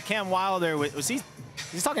yesterday. Cam Wilder, was he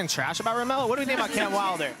talking trash about Romelo? What do you think about Cam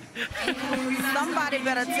Wilder? Somebody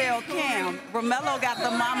better tell Cam, Romelo got the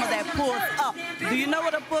mama that pulls up. Do you know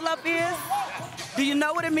what a pull-up is? Do you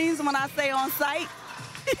know what it means when I say on site?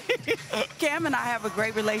 Cam and I have a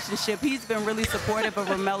great relationship. He's been really supportive of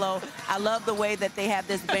Romelo. I love the way that they have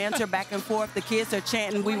this banter back and forth. The kids are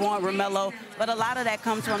chanting, "We want Romelo." But a lot of that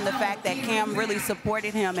comes from the fact that Cam really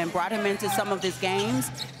supported him and brought him into some of his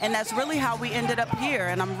games. And that's really how we ended up here.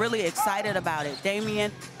 And I'm really excited about it.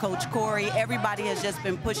 Damian, Coach Corey, everybody has just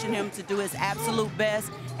been pushing him to do his absolute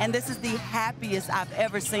best. And this is the happiest I've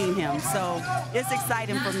ever seen him. So it's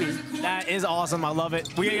exciting for me. That is awesome. I love it.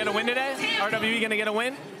 We gonna get a win today? RWE gonna get a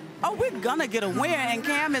win? Oh, we're gonna get a win, and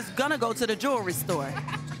Cam is gonna go to the jewelry store,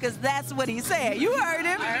 because that's what he said. You heard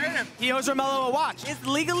him. I heard him. He owes Romelo a watch. It's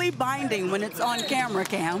legally binding when it's on camera,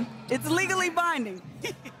 Cam. It's legally binding.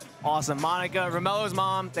 Awesome. Monica, Romelo's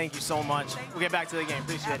mom, thank you so much. We'll get back to the game.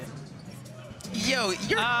 Appreciate it. Yo,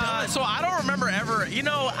 you're done. So I don't remember ever, you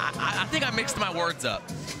know, I think I mixed my words up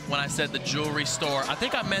when I said the jewelry store. I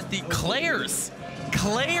think I meant the Claire's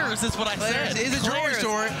Claire's is what I said. Is a jewelry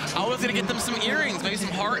store. I was gonna get them some earrings, maybe some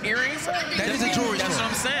heart earrings. That is a jewelry store. That's what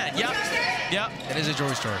I'm saying. Yep. Yep. That is a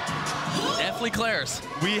jewelry store. Definitely Claire's.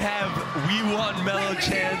 We have We Want Mellow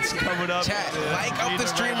chants coming up. Chat, like up the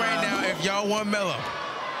stream right now if y'all want Mellow.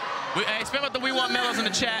 Hey, spam out the We Want Mellows in the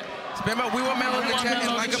chat. Spam out We Want Mellow in the chat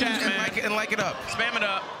and like it up. Spam it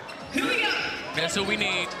up. That's who we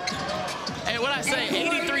need. Hey, what'd I say?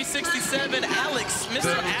 83-67, Alex,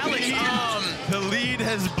 Mr. Alex. The lead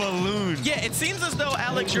has ballooned. Yeah, it seems as though,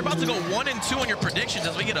 Alex, you're about to go 1-2 on your predictions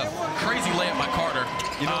as we get a crazy layup by Carter.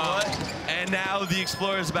 You know what? And now the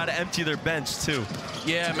Explorer's about to empty their bench, too.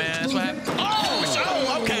 Yeah, man, that's what happened.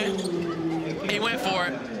 Oh, okay. He went for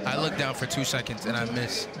it. I looked down for 2 seconds and I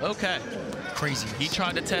missed. Okay. Crazy. He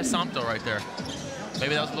tried to test Samto right there.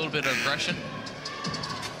 Maybe that was a little bit of aggression.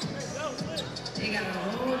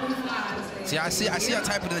 See, I see y'all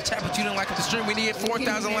typing in the chat, but you didn't like the stream. We need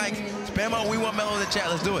 4,000 likes. Spam out We Want Mellow in the chat.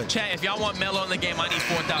 Let's do it. Chat, if y'all want Mellow in the game, I need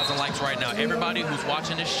 4,000 likes right now. Everybody who's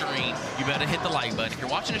watching this stream, you better hit the like button. If you're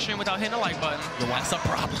watching the stream without hitting the like button, that's a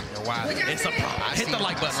problem. You're wild. It's a problem. Hit the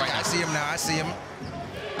like button right now. I see him now. I see him.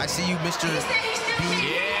 I see you, Mr. B. Yeah,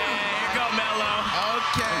 here go Mellow.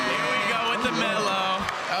 Okay. Here we go with the Mellow.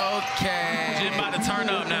 Okay. The gym about to turn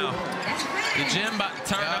up now. The gym about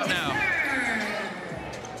to turn up now.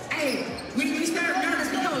 Hey, we start nervous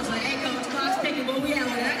clothes. Like, hey, Coach, Coach, pick it, what we at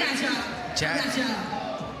with it? I got y'all. Chat. I got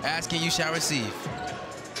y'all. Asking, you shall receive.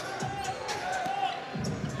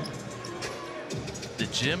 The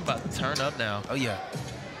gym about to turn up now. Oh, yeah.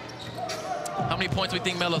 How many points do we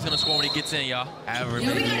think Melo's going to score when he gets in, y'all? However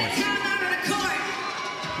many points.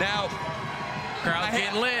 Now, crowd's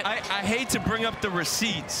getting lit. I hate to bring up the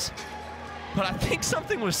receipts, but I think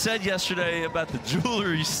something was said yesterday about the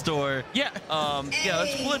jewelry store. Yeah. Yeah,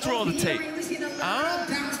 let's roll the tape.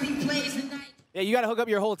 Yeah, you got to hook up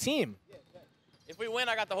your whole team. If we win,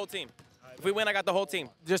 I got the whole team. If we win, I got the whole team.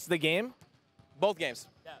 Just the game? Both games.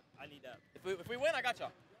 Yeah, I need that. If we win, I got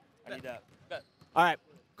y'all. I need that. Bet. All right.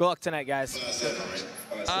 Good luck tonight, guys.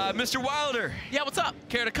 Mr. Wilder. Yeah, what's up?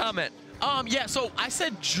 Care to comment? Yeah, so I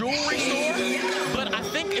said jewelry store, but I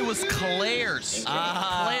think it was Claire's.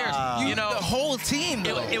 Claire's. You know, the whole team,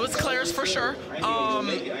 though. It was Claire's for sure.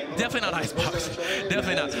 Definitely not Icebox.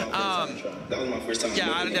 Definitely not.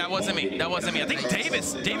 Yeah, that wasn't me. That wasn't me. I think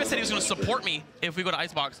Davis said he was going to support me if we go to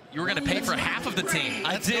Icebox. You were going to pay for half of the team.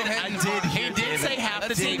 I did. He did say half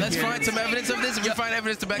the team. Let's find some evidence of this. If we find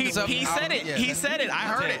evidence to back this up. He said it. He said it. I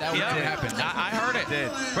heard it. That did happen. I heard it.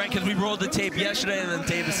 Right, because we rolled the tape yesterday, and then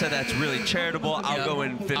Davis said that's really charitable. I'll go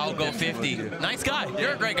in 50. I'll go 50. Nice guy.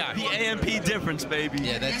 You're a great guy. The AMP difference, baby.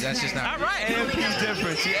 Yeah, that's just not. All right. AMP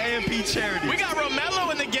difference. The AMP charity. We got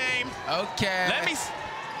Romello in the game. Okay. Let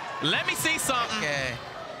me see something. Okay.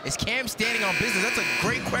 Is Cam standing on business? That's a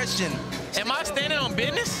great question. Am I standing on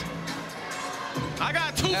business? I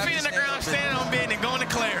got 2 feet in the ground standing on business going to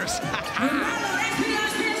Claire's. That's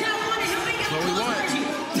what we want.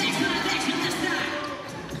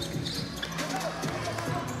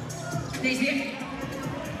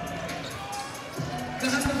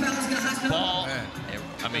 Ball.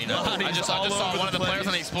 I mean, I just saw one of the players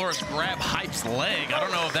on the Explorers grab Hype's leg. I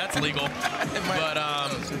don't know if that's legal, but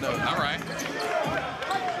all right.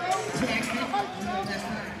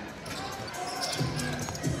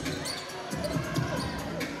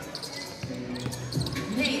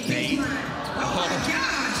 Nate. Oh.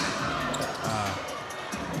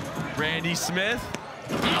 Randy Smith.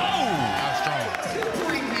 How strong.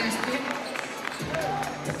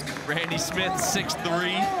 Randy Smith,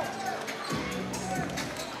 6'3".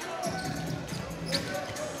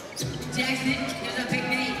 Jackson, here's a Big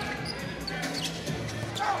Nate.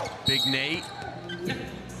 Big Nate.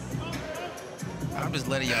 I'm just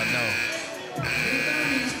letting y'all know.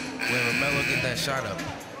 When Romello get that shot up,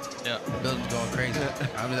 yeah, the building's going crazy.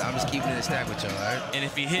 I'm just keeping it a stack with y'all, all right? And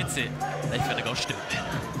if he hits it, they finna go stupid.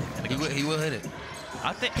 He will hit it.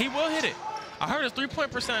 I think he will hit it. I heard his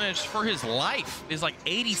three-point percentage for his life is like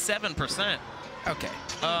 87%. Okay.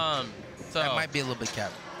 So that might be a little bit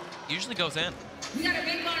capped. Usually goes in. We got a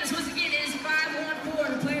big bonus once again. It is 5-on-4.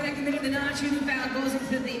 The player that committed the non-shooting foul goes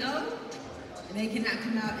into the O, and they cannot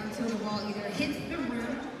come out until the ball either hits the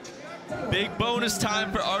rim. Big bonus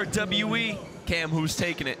time for RWE. Cam, who's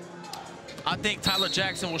taking it? I think Tyler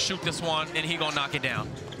Jackson will shoot this one, and he gonna knock it down.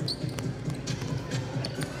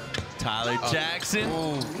 Tyler Jackson,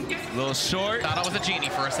 a little short. Thought I was a genie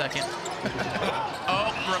for a second.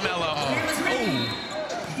 Oh, Romello.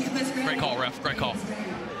 Oh. Great call, ref. Great call.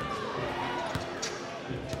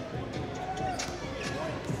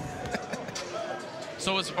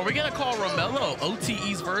 So are we gonna call Romello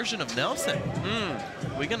OTE's version of Nelson?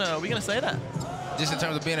 We gonna say that? Just in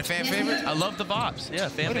terms of being a fan favorite? I love the vibes. Yeah,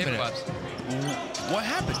 fan favorite vibes. What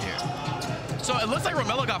happened here? So it looks like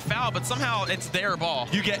Romello got fouled, but somehow it's their ball.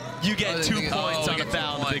 You get 2 points on a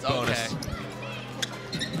foul, the big bonus. Okay.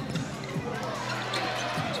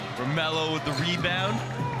 Romello with the rebound.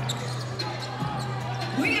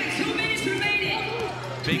 We got 2 minutes remaining.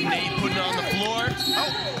 Big Nate putting it on the floor.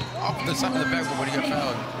 Oh, off the side of the backboard when he got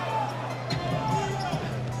fouled.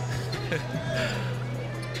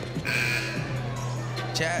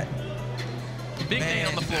 Chat. Big Nate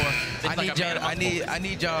on the floor. I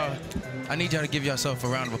need y'all to give yourself a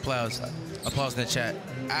round of applause. Applause in the chat.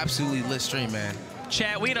 Absolutely lit stream, man.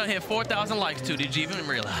 Chat, we done hit 4,000 likes too. Did you even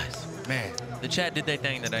realize? Man. The chat did their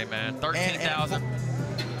thing today, man. 13,000.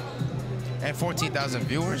 And 14,000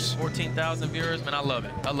 viewers. 14,000 viewers, man. I love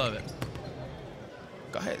it. I love it.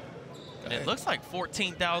 Go ahead. And it looks like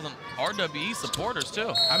 14,000 RWE supporters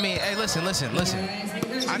too. I mean, hey, listen. I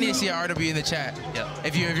need to see RWE in the chat. Yep.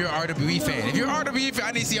 If you're an RWE fan. If you're an RWE fan,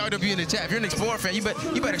 I need to see RWE in the chat. If you're an Explorer fan, you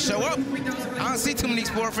better show up. I don't see too many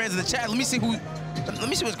Explorer fans in the chat. Let me see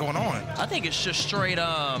what's going on. I think it's just straight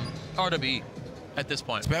RWE at this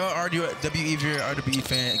point. Spell RWE if you're an RWE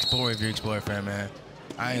fan, Explorer if you're an Explorer fan, man.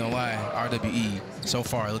 I ain't gonna lie, RWE, so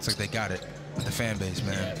far, it looks like they got it with the fan base,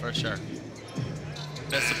 man. Yeah, for sure.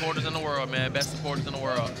 Best supporters in the world, man. Best supporters in the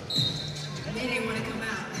world. They didn't want to come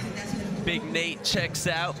out. Big Nate checks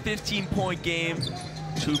out. 15-point game.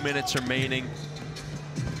 2 minutes remaining.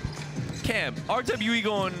 Cam, RWE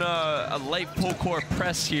going a light full court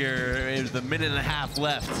press here. There's a minute and a half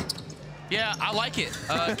left. Yeah, I like it.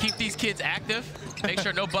 Keep these kids active. Make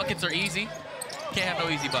sure no buckets are easy. Can't have no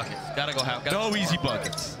easy buckets. Gotta go have. No easy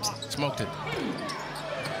buckets. Smoked it.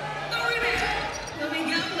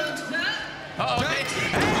 Uh-oh.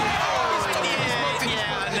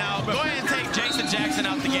 Yeah, no. Go ahead and take Jason Jackson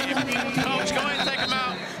out the game. Coach, go ahead and take him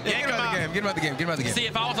out. Yeah, get him out the game. See,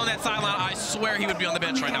 if I was on that sideline, I swear he would be on the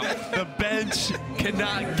bench right now. The bench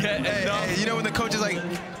cannot get enough. Hey, you know when the coach is like,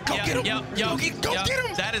 go get him. Go get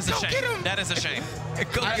him. That is a shame. That is a shame.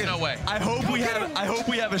 There's no way. I hope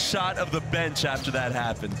we have a shot of the bench after that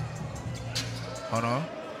happened. Hold on.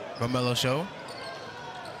 Romello show.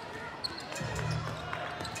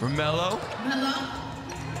 Romello.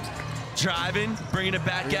 Driving, bringing it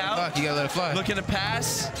back out. You gotta let it fly. Looking to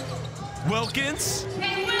pass. Wilkins.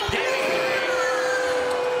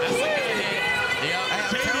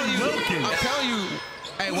 I'm telling you,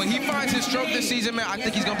 hey, when he finds his stroke this season, man, I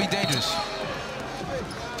think he's gonna be dangerous.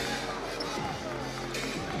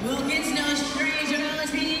 Wilkins no stranger to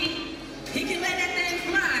LSP. He can let that thing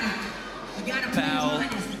fly. You gotta foul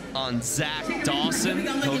on Zach Dawson.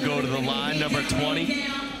 He'll go to the line, number 20.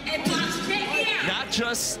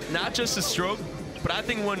 Not just a stroke, but I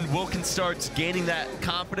think when Wilkins starts gaining that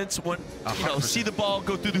confidence, when see the ball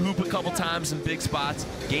go through the hoop a couple times in big spots,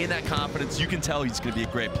 gain that confidence, you can tell he's going to be a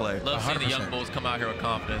great player. Love seeing the young bulls come out here with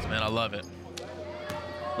confidence, man. I love it.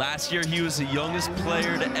 Last year, he was the youngest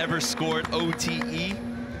player to ever score at OTE.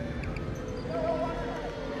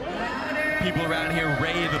 People around here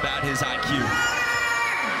rave about his IQ.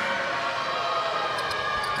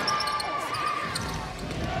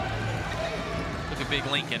 Big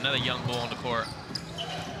Lincoln, another young bull on the court.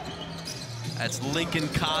 That's Lincoln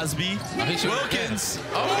Cosby. Wilkins.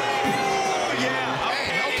 Oh,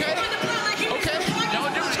 yeah. Okay.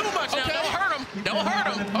 Don't do too much now. Don't hurt him. Don't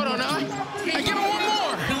hurt him. Hold on now. Hey, give him one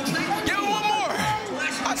more. Give him one more.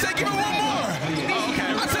 I said give him one more. Oh,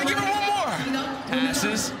 okay. I said give him one more.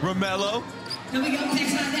 Passes. Romello. Here we go.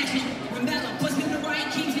 Next line action. Romello puts him to the right,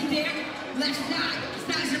 keeps it there. Left side.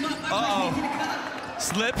 Stacks him up. Uh-oh.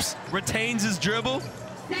 Slips, retains his dribble.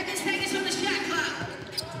 Seconds from the shot clock.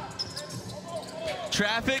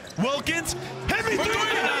 Traffic, Wilkins, hit me through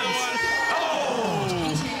it. Oh!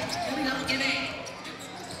 Here we go, get it.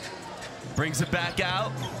 Brings it back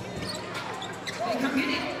out. Hey, come get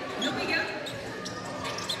it. Here we go.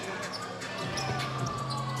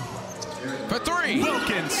 For three.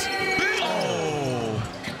 Wilkins. Oh!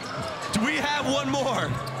 Do we have one more?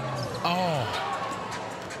 Oh.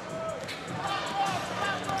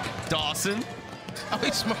 Dawson. Oh,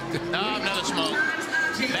 he smoked it. No, another smoke.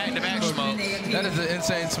 Back-to-back smoke. That is an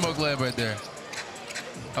insane smoke lab right there.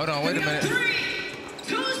 Hold on, wait a minute. 3,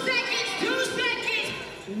 2 seconds.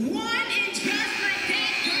 1 and just like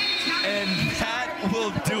that. And that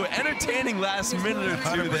will do it. Entertaining last minute or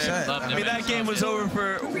two there. I mean, that game was over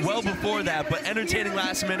for well before that, but entertaining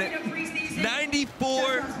last minute.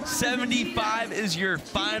 94-75 is your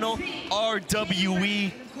final.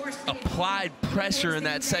 RWE applied pressure in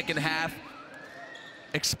that second half.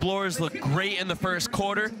 Explorers looked great in the first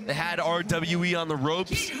quarter. They had RWE on the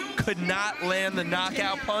ropes, could not land the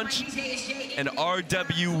knockout punch, and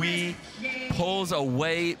RWE pulls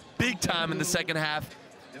away big time in the second half.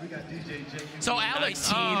 So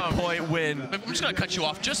Alex, 19-point win. I'm just gonna cut you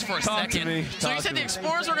off just for a Talk to second. me. So you Talk said to the me.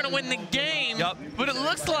 Explorers were gonna win the game, but it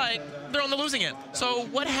looks like they're on the losing end. So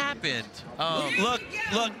what happened? Look,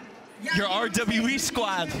 your RWE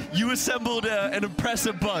squad, you assembled an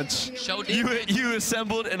impressive bunch. You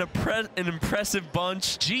assembled an impressive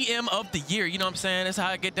bunch. GM of the year, you know what I'm saying? That's how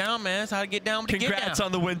I get down, man. That's how I get down. Congrats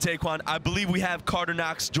on the win, Taekwon. I believe we have Carter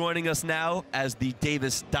Knox joining us now as the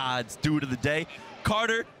Davis Dodds Dude of the Day.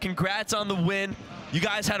 Carter, congrats on the win. You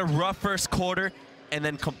guys had a rough first quarter and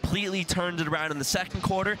then completely turned it around in the second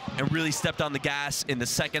quarter and really stepped on the gas in the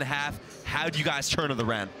second half. How'd you guys turn it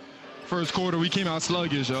around? First quarter, we came out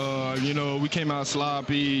sluggish. You know, we came out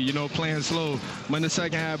sloppy, you know, playing slow. But in the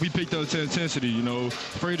second half, we picked up to intensity, you know.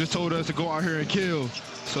 Frey just told us to go out here and kill.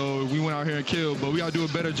 So we went out here and killed. But we got to do a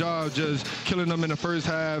better job just killing them in the first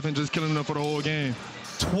half and just killing them for the whole game.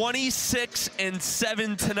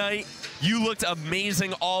 26-7 tonight. You looked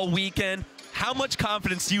amazing all weekend. How much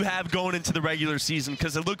confidence do you have going into the regular season?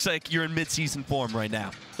 Because it looks like you're in mid-season form right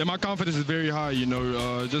now. Yeah, my confidence is very high, you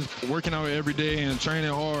know, just working out every day and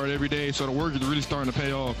training hard every day, so the work is really starting to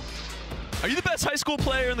pay off. Are you the best high school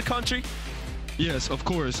player in the country? Yes, of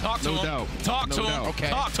course. No doubt. Talk to him. doubt. Okay.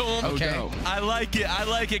 Talk to him. No doubt. I like it. I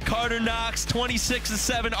like it. Carter Knox,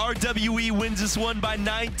 26-7. RWE wins this one by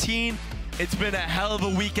 19. It's been a hell of a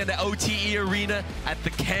weekend at OTE Arena at the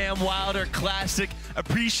Cam Wilder Classic.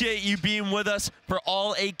 Appreciate you being with us for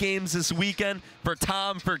all 8 games this weekend. For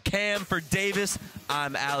Tom, for Cam, for Davis,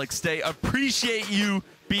 I'm Alex Day. Appreciate you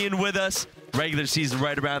being with us. Regular season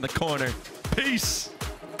right around the corner. Peace.